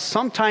into hell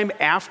sometime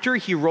after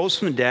he rose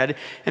from the dead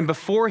and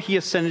before he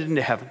ascended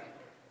into heaven.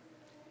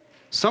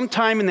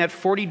 Sometime in that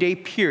 40-day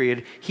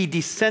period, he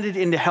descended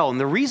into hell. And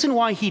the reason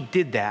why he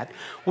did that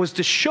was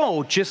to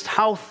show just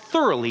how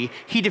thoroughly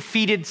he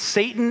defeated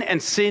Satan and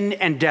sin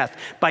and death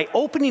by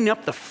opening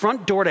up the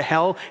front door to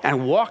hell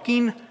and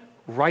walking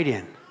right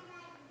in.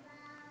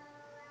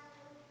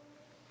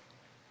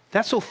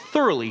 That's so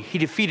thoroughly he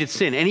defeated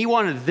sin. And he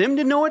wanted them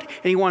to know it,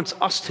 and he wants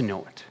us to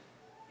know it.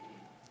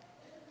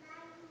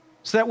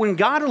 So that when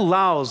God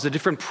allows the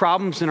different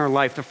problems in our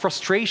life, the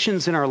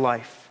frustrations in our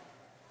life,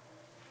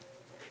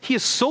 he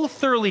has so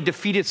thoroughly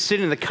defeated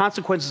sin and the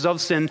consequences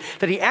of sin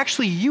that he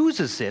actually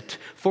uses it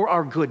for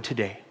our good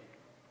today.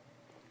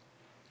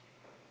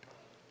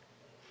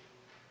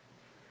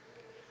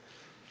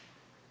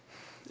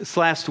 This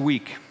last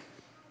week,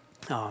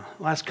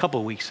 last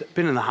couple of weeks, I've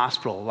been in the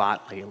hospital a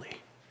lot lately.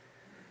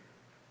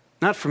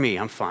 Not for me,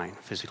 I'm fine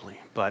physically,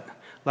 but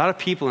a lot of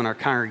people in our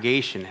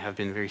congregation have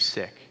been very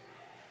sick.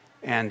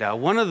 And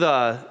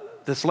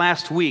this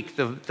last week,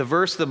 the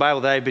verse of the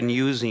Bible that I've been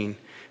using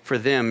for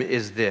them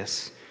is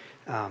this.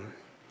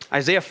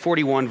 Isaiah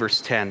 41,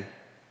 verse 10.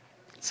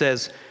 It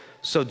says,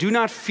 "So do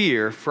not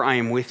fear, for I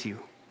am with you.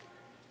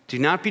 Do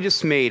not be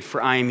dismayed,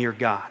 for I am your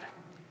God.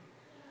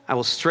 I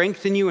will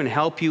strengthen you and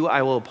help you.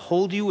 I will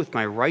uphold you with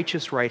my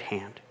righteous right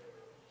hand."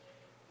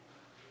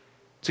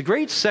 It's a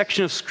great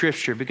section of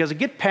Scripture because it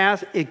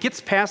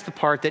gets past the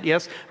part that,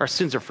 yes, our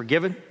sins are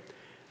forgiven,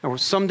 or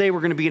someday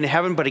we're going to be in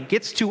heaven, but it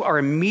gets to our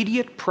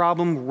immediate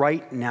problem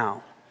right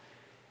now.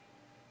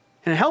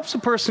 And it helps a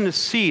person to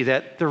see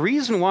that the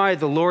reason why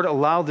the Lord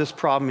allowed this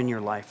problem in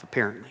your life,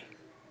 apparently,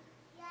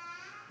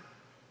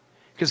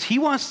 because he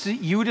wants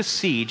you to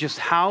see just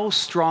how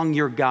strong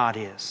your God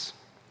is.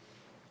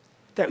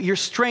 That your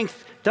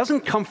strength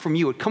doesn't come from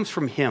you, it comes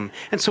from him.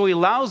 And so he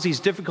allows these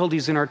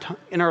difficulties in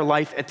our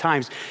life at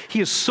times. He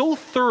is so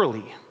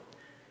thoroughly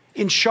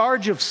in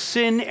charge of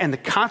sin and the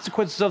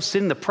consequences of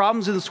sin, the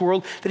problems in this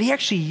world, that he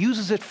actually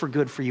uses it for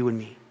good for you and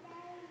me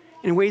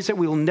in ways that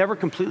we will never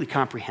completely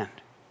comprehend.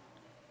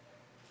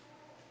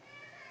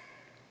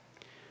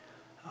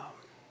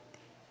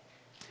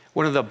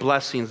 One of the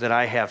blessings that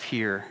I have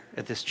here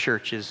at this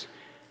church is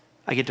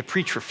I get to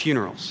preach for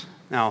funerals.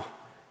 Now,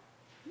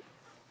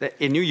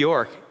 in New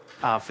York,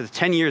 for the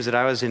 10 years that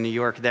I was in New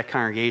York at that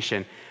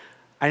congregation,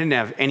 I didn't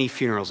have any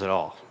funerals at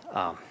all.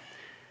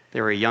 They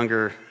were a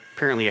younger,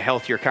 apparently a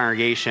healthier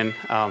congregation,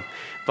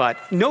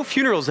 but no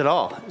funerals at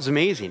all. It was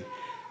amazing.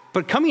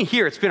 But coming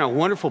here, it's been a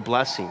wonderful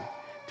blessing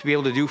to be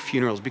able to do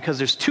funerals because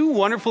there's two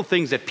wonderful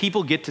things that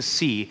people get to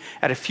see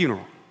at a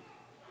funeral.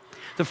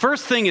 The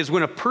first thing is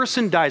when a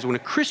person dies, when a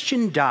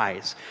Christian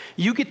dies,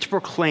 you get to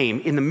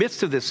proclaim in the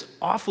midst of this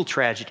awful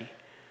tragedy,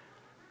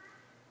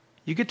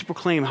 you get to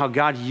proclaim how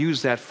God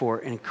used that for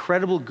an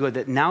incredible good,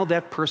 that now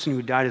that person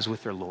who died is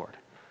with their Lord.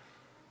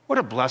 What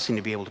a blessing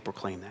to be able to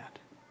proclaim that.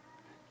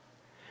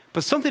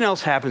 But something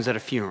else happens at a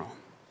funeral.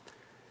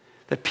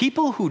 That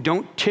people who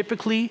don't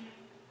typically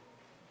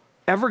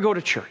ever go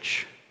to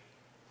church,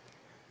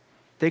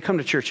 they come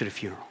to church at a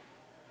funeral.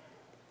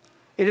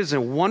 It is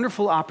a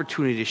wonderful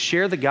opportunity to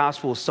share the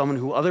gospel with someone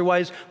who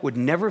otherwise would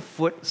never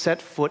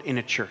set foot in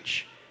a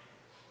church.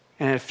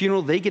 And at a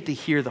funeral, they get to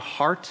hear the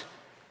heart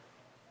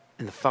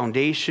and the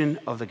foundation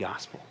of the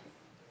gospel.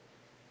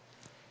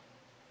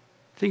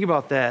 Think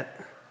about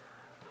that,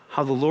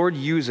 how the Lord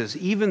uses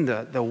even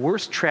the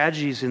worst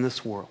tragedies in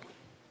this world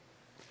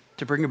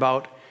to bring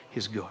about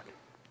his good.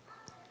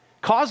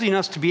 Causing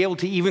us to be able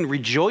to even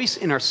rejoice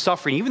in our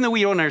suffering. Even though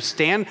we don't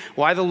understand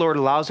why the Lord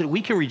allows it,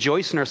 we can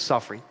rejoice in our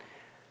suffering.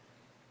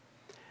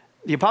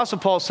 The Apostle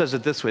Paul says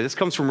it this way. This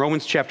comes from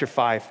Romans chapter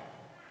 5.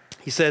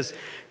 He says,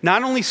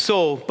 "Not only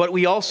so, but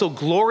we also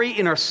glory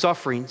in our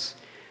sufferings,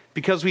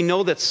 because we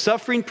know that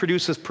suffering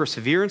produces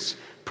perseverance,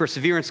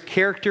 perseverance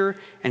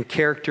character, and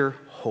character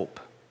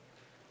hope."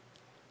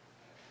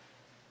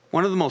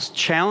 One of the most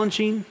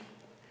challenging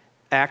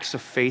acts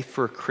of faith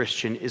for a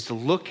Christian is to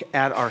look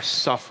at our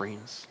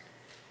sufferings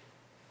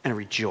and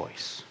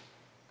rejoice.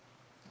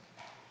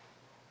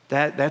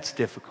 That's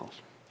difficult.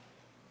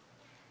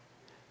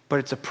 But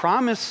it's a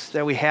promise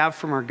that we have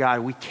from our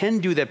God. We can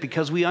do that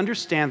because we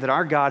understand that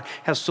our God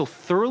has so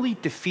thoroughly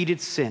defeated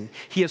sin.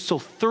 He has so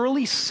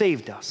thoroughly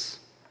saved us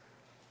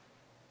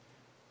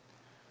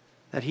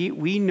that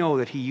we know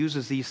that he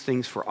uses these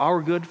things for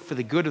our good, for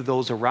the good of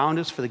those around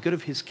us, for the good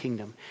of his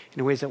kingdom,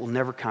 in ways that we'll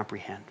never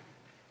comprehend.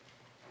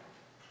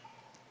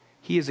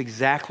 He is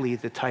exactly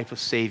the type of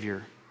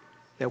Savior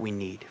that we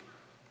need.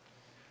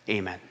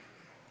 Amen.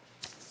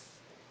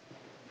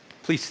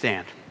 Please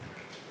stand.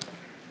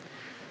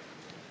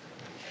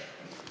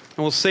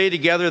 And we'll say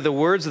together the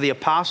words of the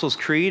Apostles'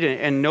 Creed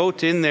and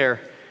note in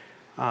there,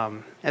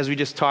 as we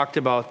just talked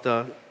about,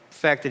 the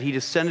fact that he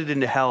descended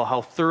into hell,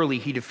 how thoroughly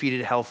he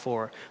defeated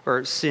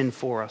sin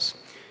for us.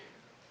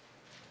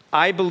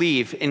 I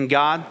believe in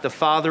God, the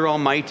Father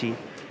Almighty,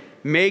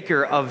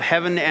 maker of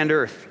heaven and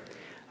earth.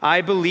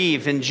 I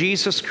believe in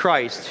Jesus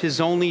Christ,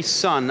 his only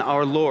Son,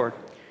 our Lord,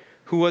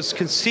 who was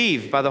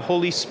conceived by the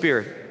Holy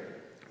Spirit,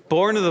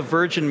 born of the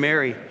Virgin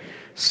Mary,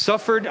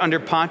 suffered under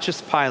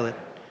Pontius Pilate,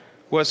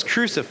 was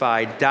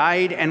crucified,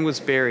 died, and was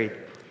buried.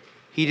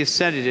 He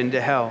descended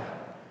into hell.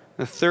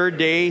 The third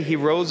day he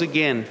rose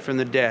again from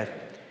the dead.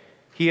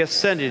 He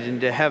ascended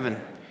into heaven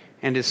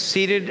and is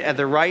seated at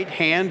the right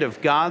hand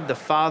of God the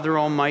Father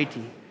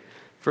Almighty.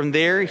 From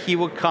there he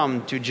will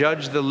come to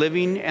judge the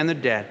living and the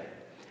dead.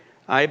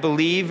 I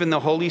believe in the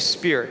Holy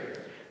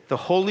Spirit, the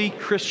holy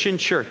Christian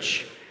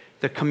church,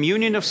 the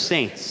communion of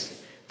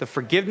saints, the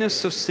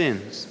forgiveness of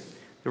sins,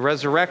 the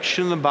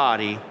resurrection of the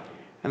body,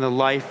 and the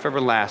life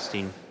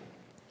everlasting.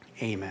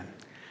 Amen.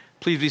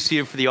 Please be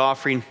seated for the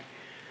offering.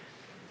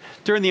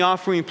 During the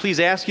offering, please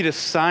ask you to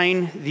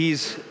sign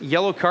these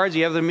yellow cards.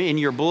 You have them in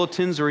your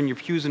bulletins or in your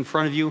pews in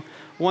front of you.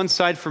 One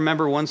side for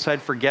member, one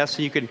side for guests.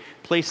 And you can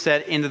place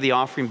that into the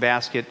offering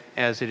basket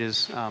as it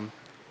is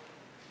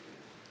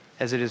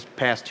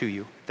passed to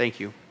you. Thank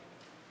you.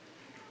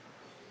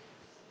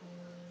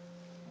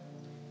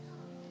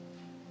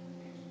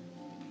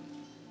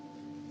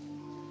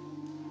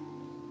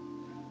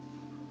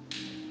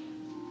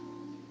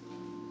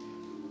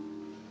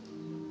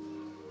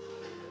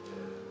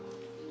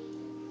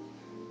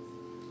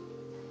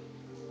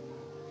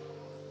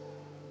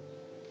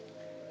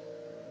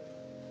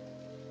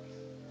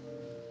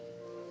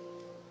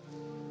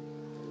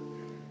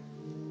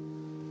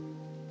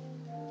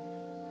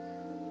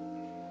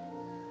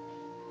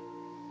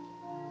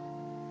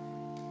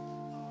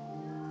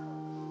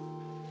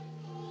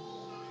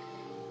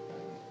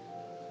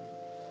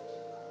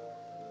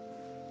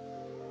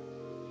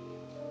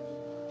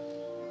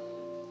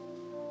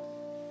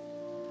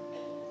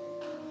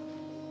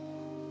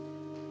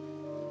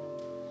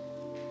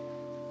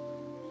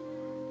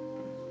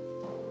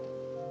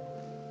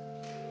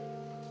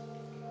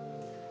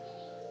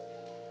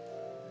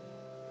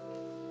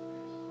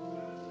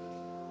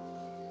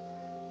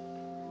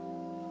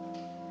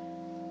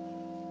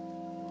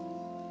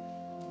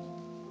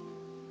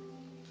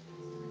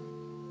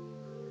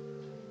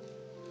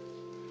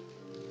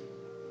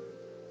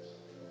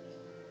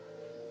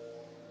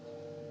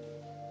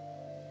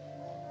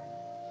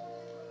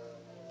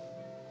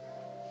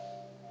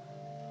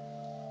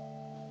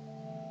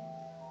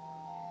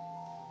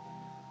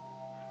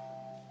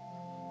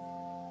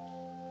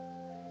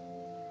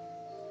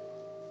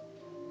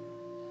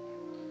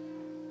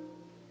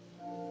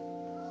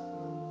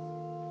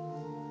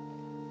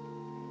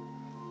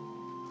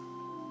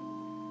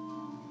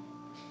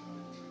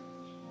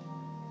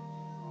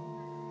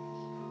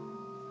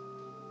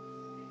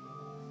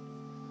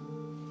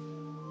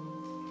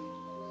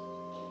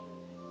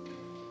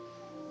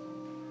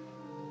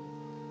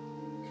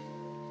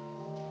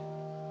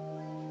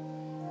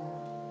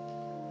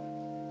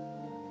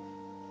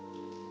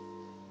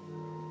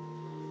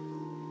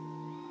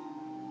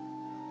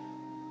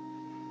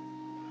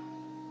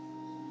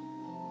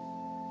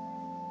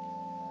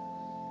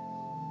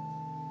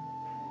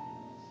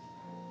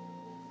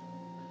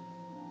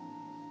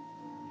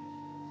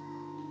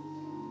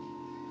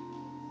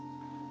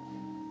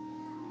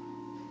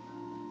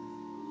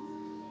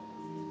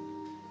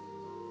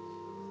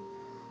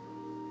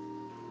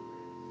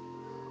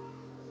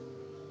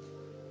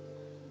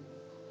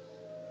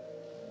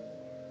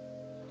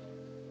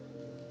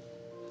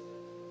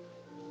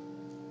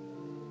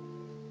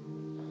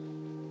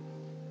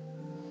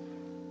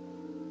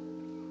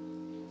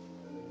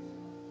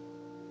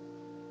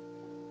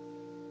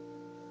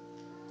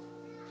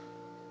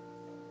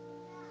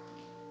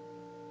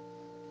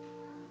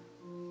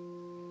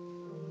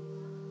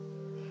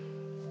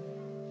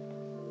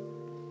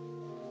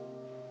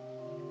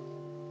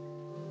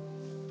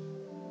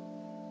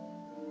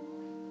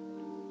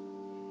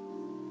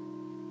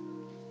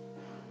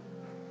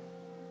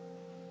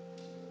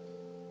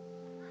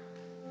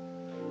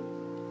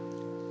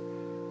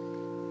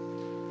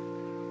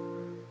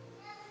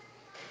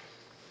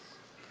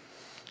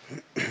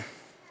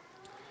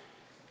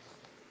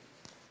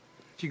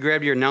 If you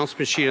grab your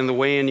announcement sheet on the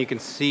way in, you can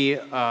see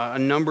a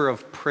number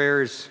of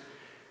prayers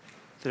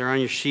that are on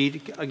your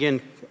sheet.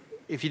 Again,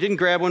 if you didn't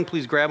grab one,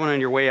 please grab one on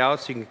your way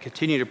out so you can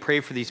continue to pray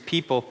for these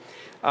people.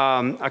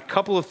 A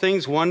couple of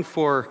things. One,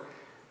 for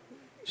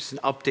just an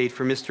update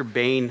for Mr.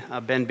 Bain,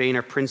 Ben Bain,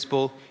 our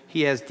principal.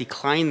 He has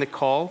declined the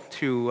call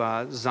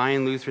to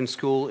Zion Lutheran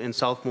School in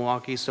South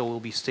Milwaukee, so we'll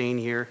be staying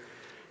here.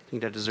 I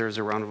think that deserves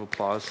a round of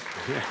applause.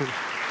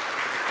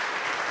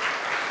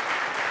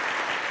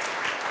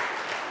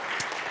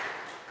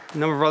 A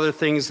number of other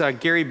things.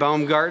 Gary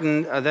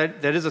Baumgarten,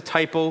 that is a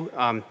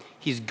typo.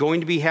 He's going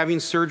to be having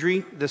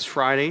surgery this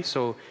Friday,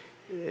 so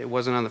it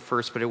wasn't on the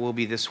 1st, but it will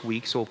be this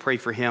week, so we'll pray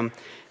for him.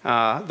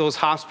 Those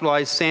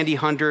hospitalized, Sandy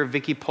Hunter,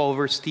 Vicky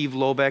Pulver, Steve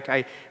Lobeck.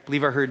 I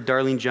believe I heard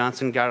Darlene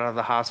Johnson got out of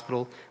the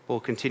hospital. We'll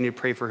continue to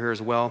pray for her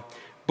as well.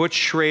 Butch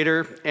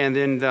Schrader, and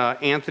then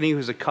Anthony,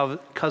 who's a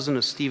cousin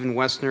of Stephen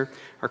Wessner,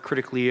 are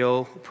critically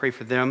ill. Pray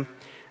for them.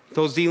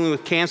 Those dealing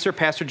with cancer,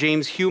 Pastor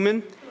James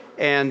Heumann,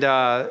 and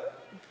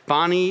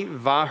Bonnie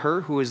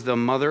Vaher, who is the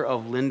mother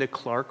of Linda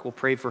Clark. We'll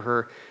pray for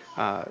her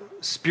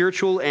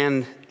spiritual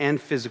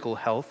and physical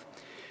health.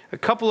 A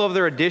couple of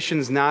their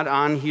additions not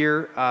on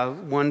here.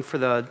 One for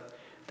the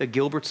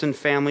Gilbertson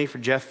family, for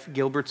Jeff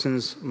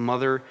Gilbertson's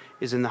mother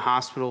is in the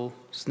hospital.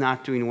 Is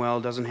not doing well,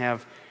 doesn't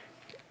have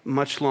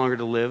much longer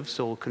to live,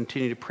 so we'll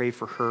continue to pray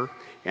for her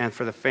and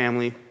for the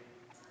family.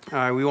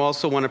 We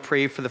also want to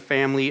pray for the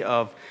family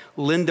of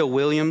Linda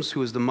Williams,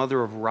 who is the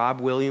mother of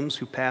Rob Williams,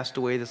 who passed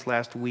away this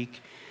last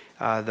week.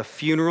 The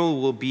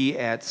funeral will be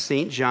at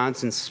St.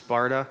 John's in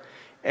Sparta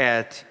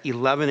at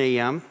 11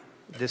 a.m.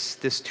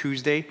 this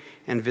Tuesday,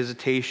 and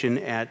visitation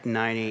at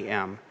 9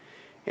 a.m.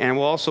 And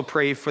we'll also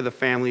pray for the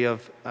family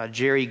of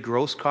Jerry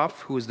Grosskopf,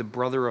 who is the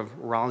brother of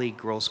Raleigh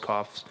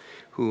Grosskopf,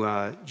 who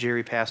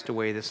Jerry passed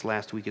away this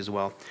last week as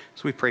well.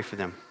 So we pray for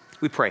them.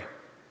 We pray.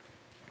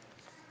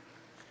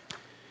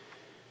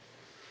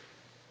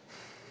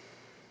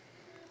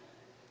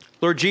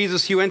 Lord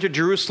Jesus, you entered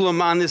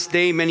Jerusalem on this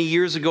day many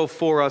years ago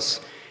for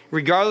us.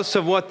 Regardless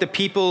of what the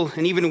people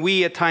and even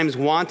we at times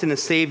want in a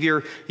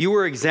Savior, you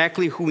were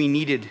exactly who we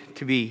needed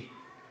to be.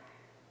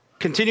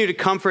 Continue to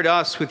comfort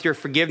us with your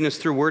forgiveness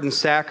through word and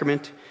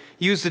sacrament.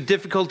 Use the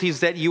difficulties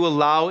that you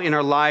allow in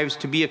our lives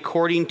to be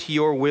according to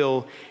your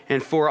will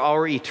and for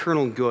our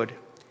eternal good.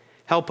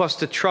 Help us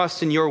to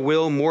trust in your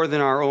will more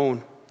than our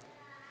own.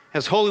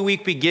 As Holy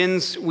Week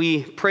begins,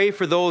 we pray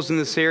for those in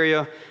this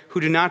area who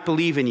do not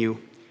believe in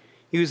you.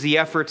 Use the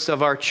efforts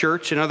of our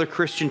church and other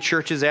Christian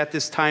churches at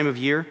this time of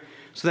year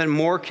so that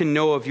more can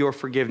know of your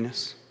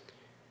forgiveness.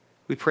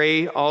 We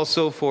pray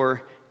also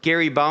for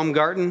Gary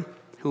Baumgarten,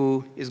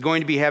 who is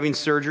going to be having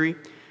surgery.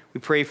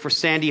 We pray for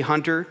Sandy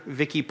Hunter,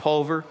 Vicky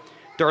Pulver,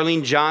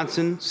 Darlene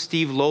Johnson,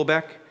 Steve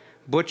Lobeck,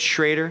 Butch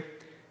Schrader,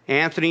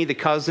 Anthony, the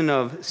cousin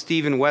of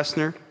Stephen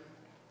Wessner,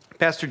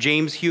 Pastor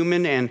James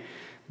Heumann and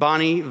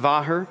Bonnie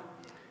Vaher,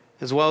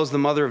 as well as the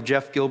mother of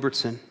Jeff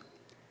Gilbertson.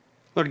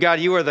 Lord God,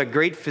 you are the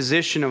great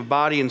physician of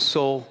body and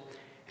soul.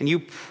 And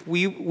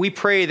we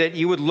pray that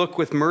you would look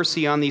with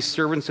mercy on these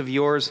servants of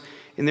yours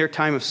in their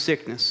time of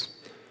sickness.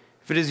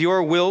 If it is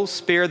your will,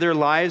 spare their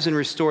lives and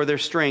restore their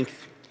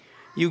strength.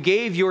 You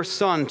gave your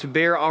Son to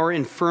bear our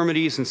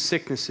infirmities and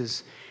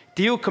sicknesses.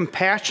 Deal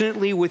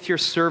compassionately with your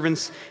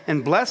servants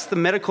and bless the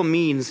medical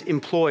means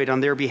employed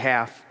on their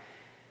behalf.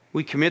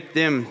 We commit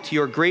them to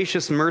your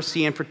gracious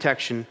mercy and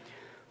protection,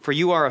 for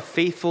you are a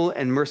faithful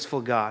and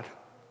merciful God.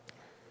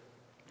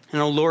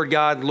 And O Lord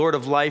God, Lord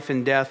of life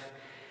and death,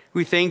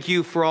 we thank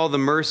you for all the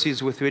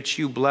mercies with which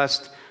you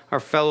blessed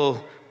our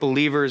fellow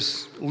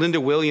believers,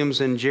 Linda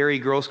Williams and Jerry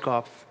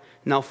Grosskopf,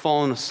 now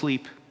fallen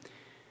asleep.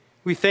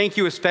 We thank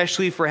you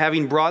especially for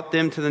having brought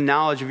them to the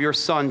knowledge of your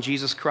Son,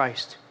 Jesus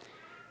Christ.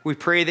 We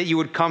pray that you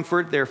would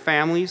comfort their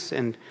families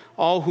and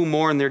all who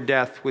mourn their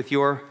death with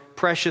your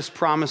precious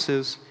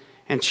promises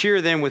and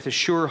cheer them with a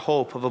sure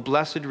hope of a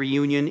blessed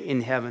reunion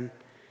in heaven.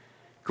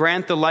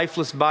 Grant the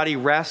lifeless body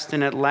rest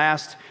and at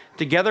last,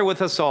 together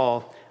with us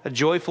all, a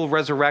joyful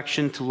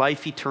resurrection to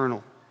life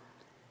eternal.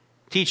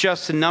 Teach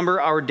us to number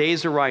our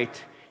days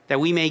aright, that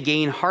we may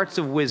gain hearts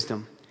of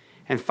wisdom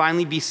and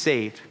finally be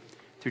saved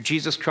through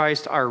Jesus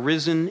Christ, our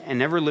risen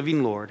and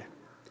ever-living Lord.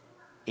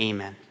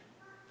 Amen.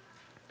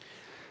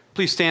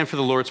 Please stand for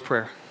the Lord's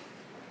Prayer.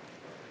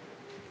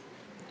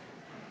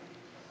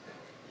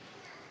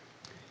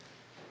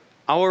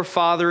 Our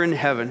Father in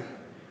heaven,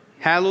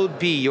 hallowed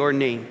be your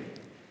name.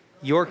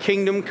 Your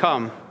kingdom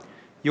come.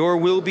 Your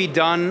will be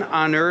done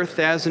on earth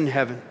as in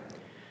heaven.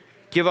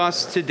 Give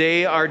us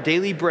today our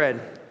daily bread.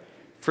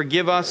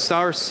 Forgive us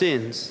our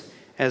sins,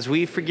 as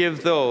we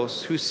forgive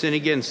those who sin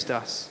against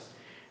us.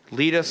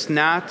 Lead us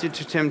not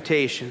into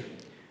temptation,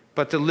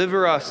 but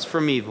deliver us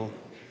from evil.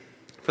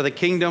 For the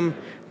kingdom,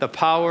 the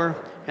power,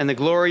 and the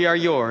glory are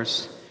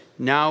yours,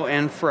 now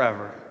and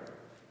forever.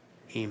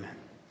 Amen.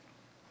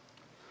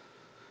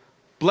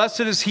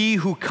 Blessed is he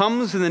who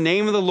comes in the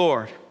name of the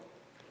Lord.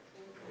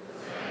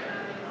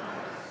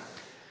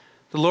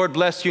 The Lord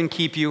bless you and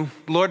keep you.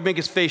 The Lord make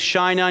his face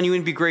shine on you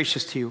and be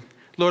gracious to you.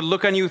 The Lord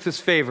look on you with his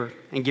favor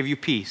and give you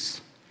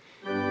peace.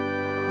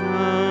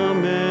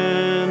 Amen.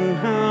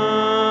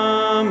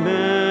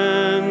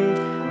 Amen.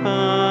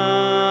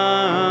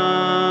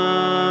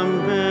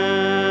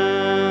 Amen.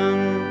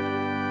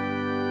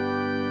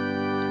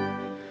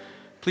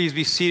 Please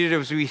be seated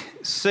as we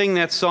sing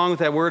that song with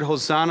that word,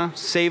 Hosanna.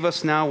 Save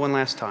us now one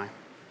last time.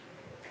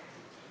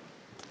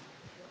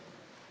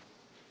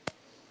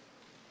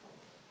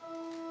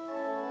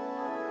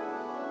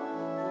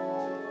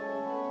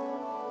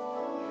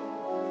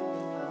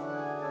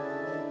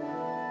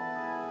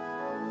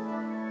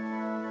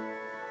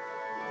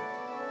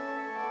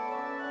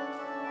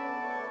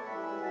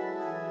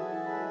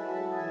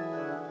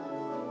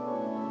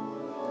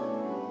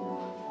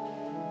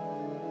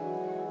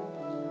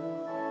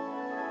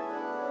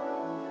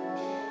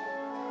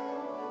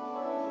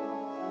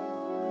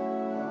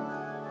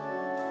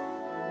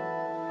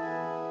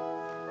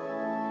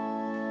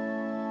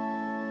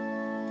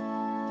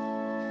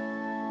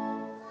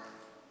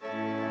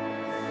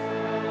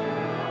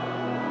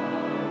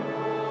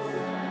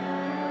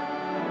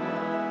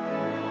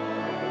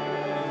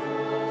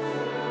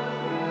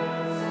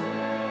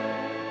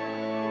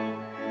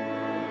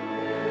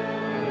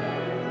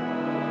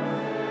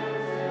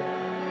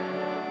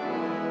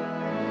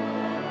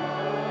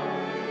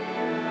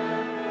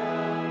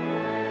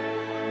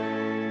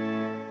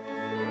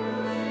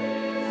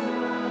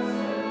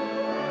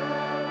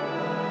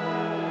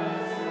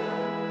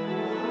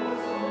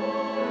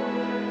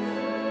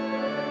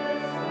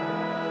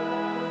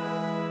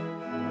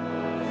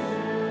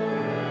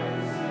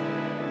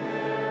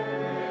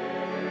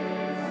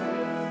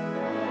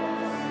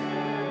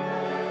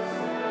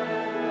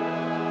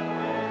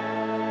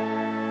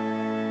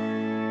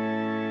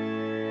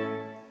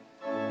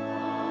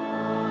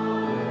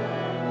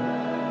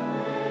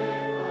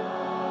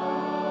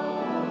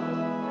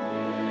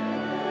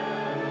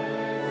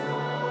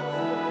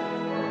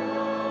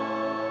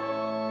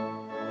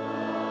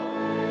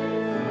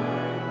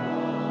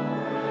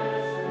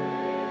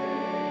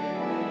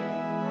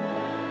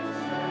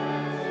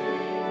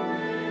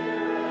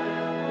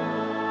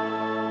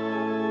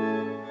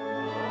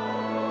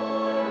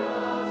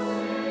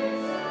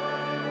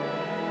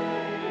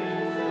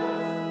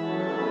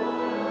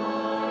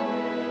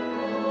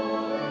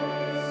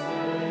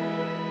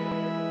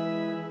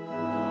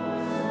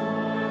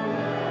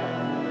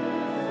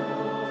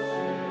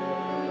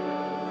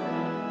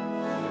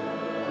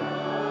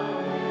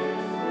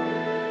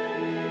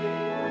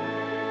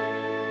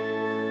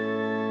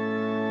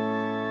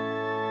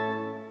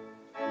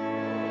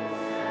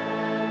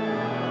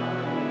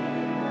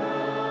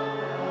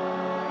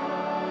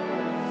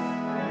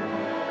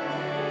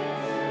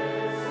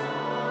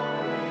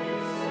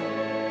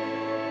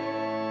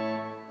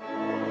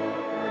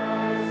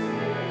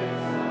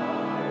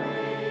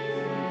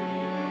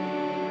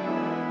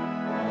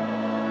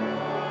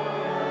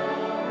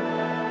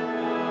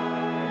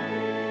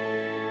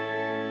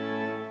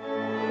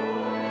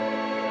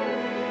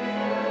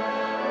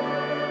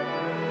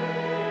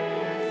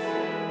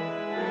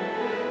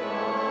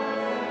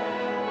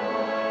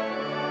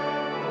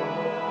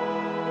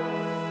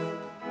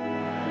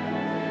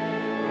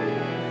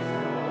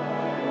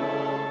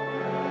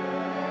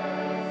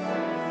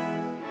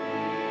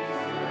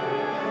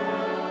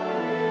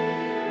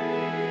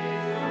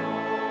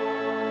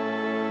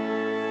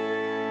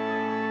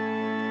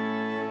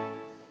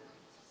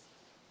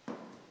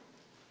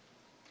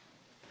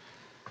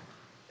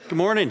 Good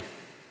morning.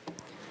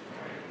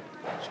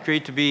 It's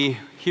great to be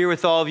here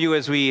with all of you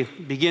as we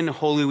begin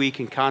Holy Week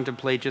and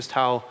contemplate just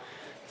how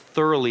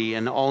thoroughly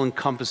and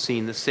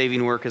all-encompassing the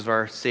saving work of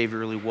our Savior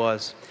really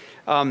was.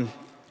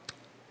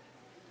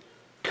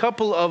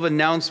 Couple of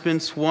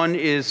announcements. One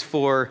is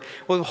for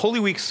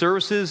Holy Week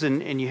services,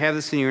 and you have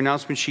this in your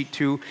announcement sheet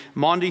too.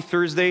 Maundy,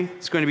 Thursday,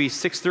 it's going to be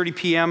 6:30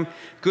 p.m.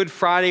 Good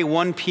Friday,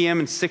 1 p.m.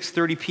 and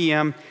 6:30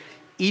 p.m.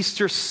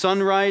 Easter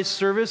sunrise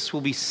service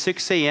will be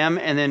 6 a.m.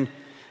 and then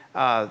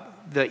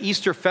the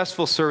Easter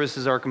festival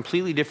services are a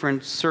completely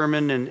different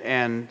sermon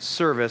and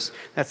service.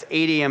 That's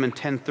 8 a.m. and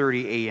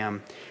 10:30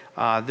 a.m.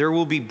 There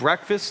will be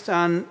breakfast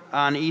on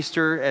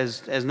Easter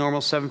as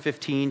normal,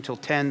 7:15 till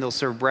 10. They'll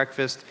serve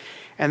breakfast.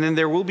 And then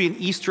there will be an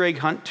Easter egg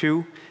hunt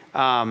too.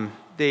 In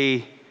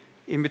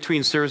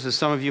between services,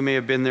 some of you may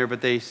have been there,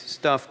 but they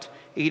stuffed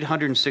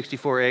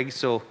 864 eggs.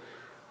 So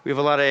we have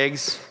a lot of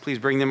eggs. Please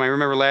bring them. I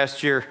remember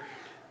last year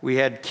we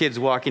had kids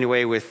walking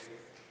away with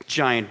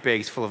giant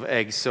bags full of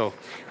eggs. So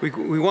we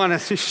want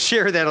to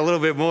share that a little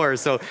bit more.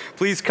 So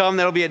please come.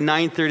 That'll be at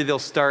 9:30. They'll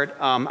start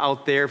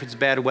out there. If it's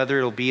bad weather,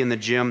 it'll be in the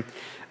gym.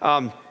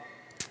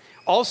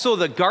 Also,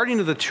 the guarding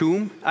of the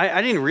tomb.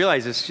 I didn't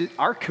realize this.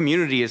 Our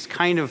community is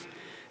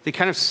they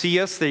kind of see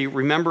us. They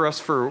remember us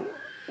for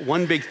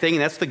one big thing,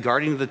 and that's the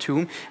guarding of the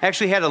tomb. I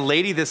actually had a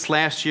lady this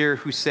last year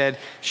who said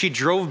she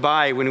drove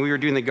by when we were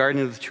doing the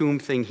guarding of the tomb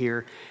thing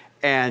here,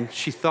 and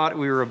she thought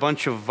we were a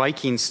bunch of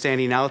Vikings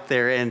standing out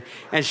there,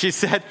 and she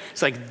said,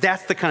 it's like,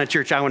 that's the kind of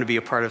church I want to be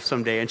a part of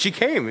someday. And she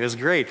came. It was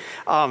great.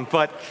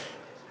 But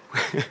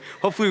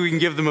hopefully we can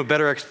give them a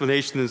better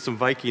explanation than some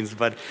Vikings.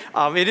 But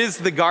it is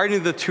the guarding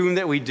of the tomb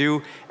that we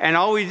do, and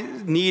all we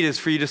need is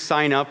for you to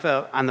sign up.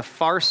 On the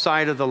far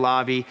side of the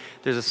lobby,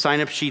 there's a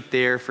sign-up sheet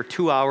there for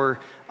 2-hour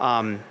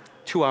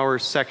 2-hour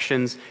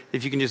sections.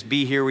 If you can just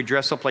be here, we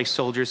dress up like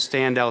soldiers,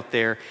 stand out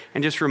there,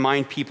 and just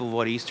remind people of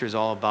what Easter is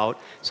all about.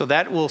 So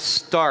that will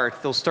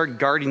start. They'll start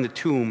guarding the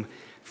tomb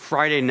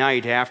Friday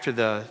night after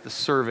the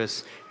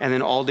service, and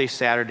then all day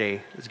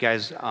Saturday, these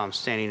guys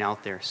standing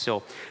out there.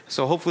 So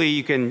hopefully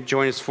you can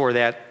join us for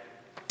that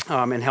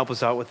and help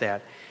us out with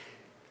that.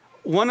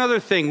 One other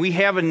thing, we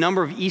have a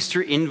number of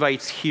Easter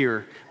invites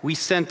here. We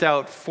sent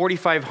out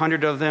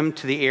 4,500 of them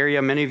to the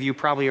area. Many of you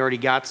probably already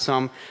got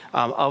some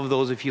of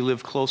those if you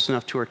live close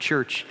enough to our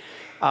church.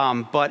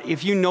 But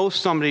if you know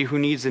somebody who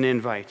needs an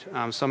invite,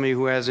 somebody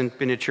who hasn't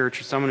been to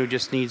church, or someone who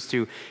just needs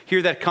to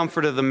hear that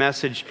comfort of the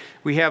message,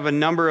 we have a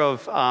number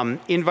of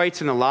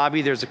invites in the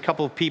lobby. There's a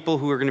couple of people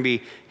who are going to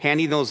be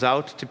handing those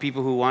out to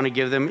people who want to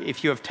give them.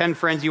 If you have 10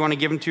 friends you want to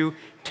give them to,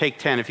 take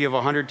 10. If you have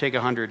 100, take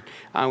 100.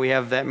 We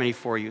have that many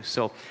for you.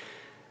 So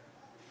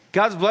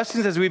God's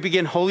blessings as we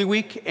begin Holy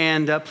Week,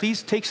 and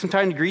please take some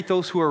time to greet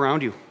those who are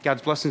around you.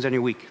 God's blessings on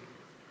your week.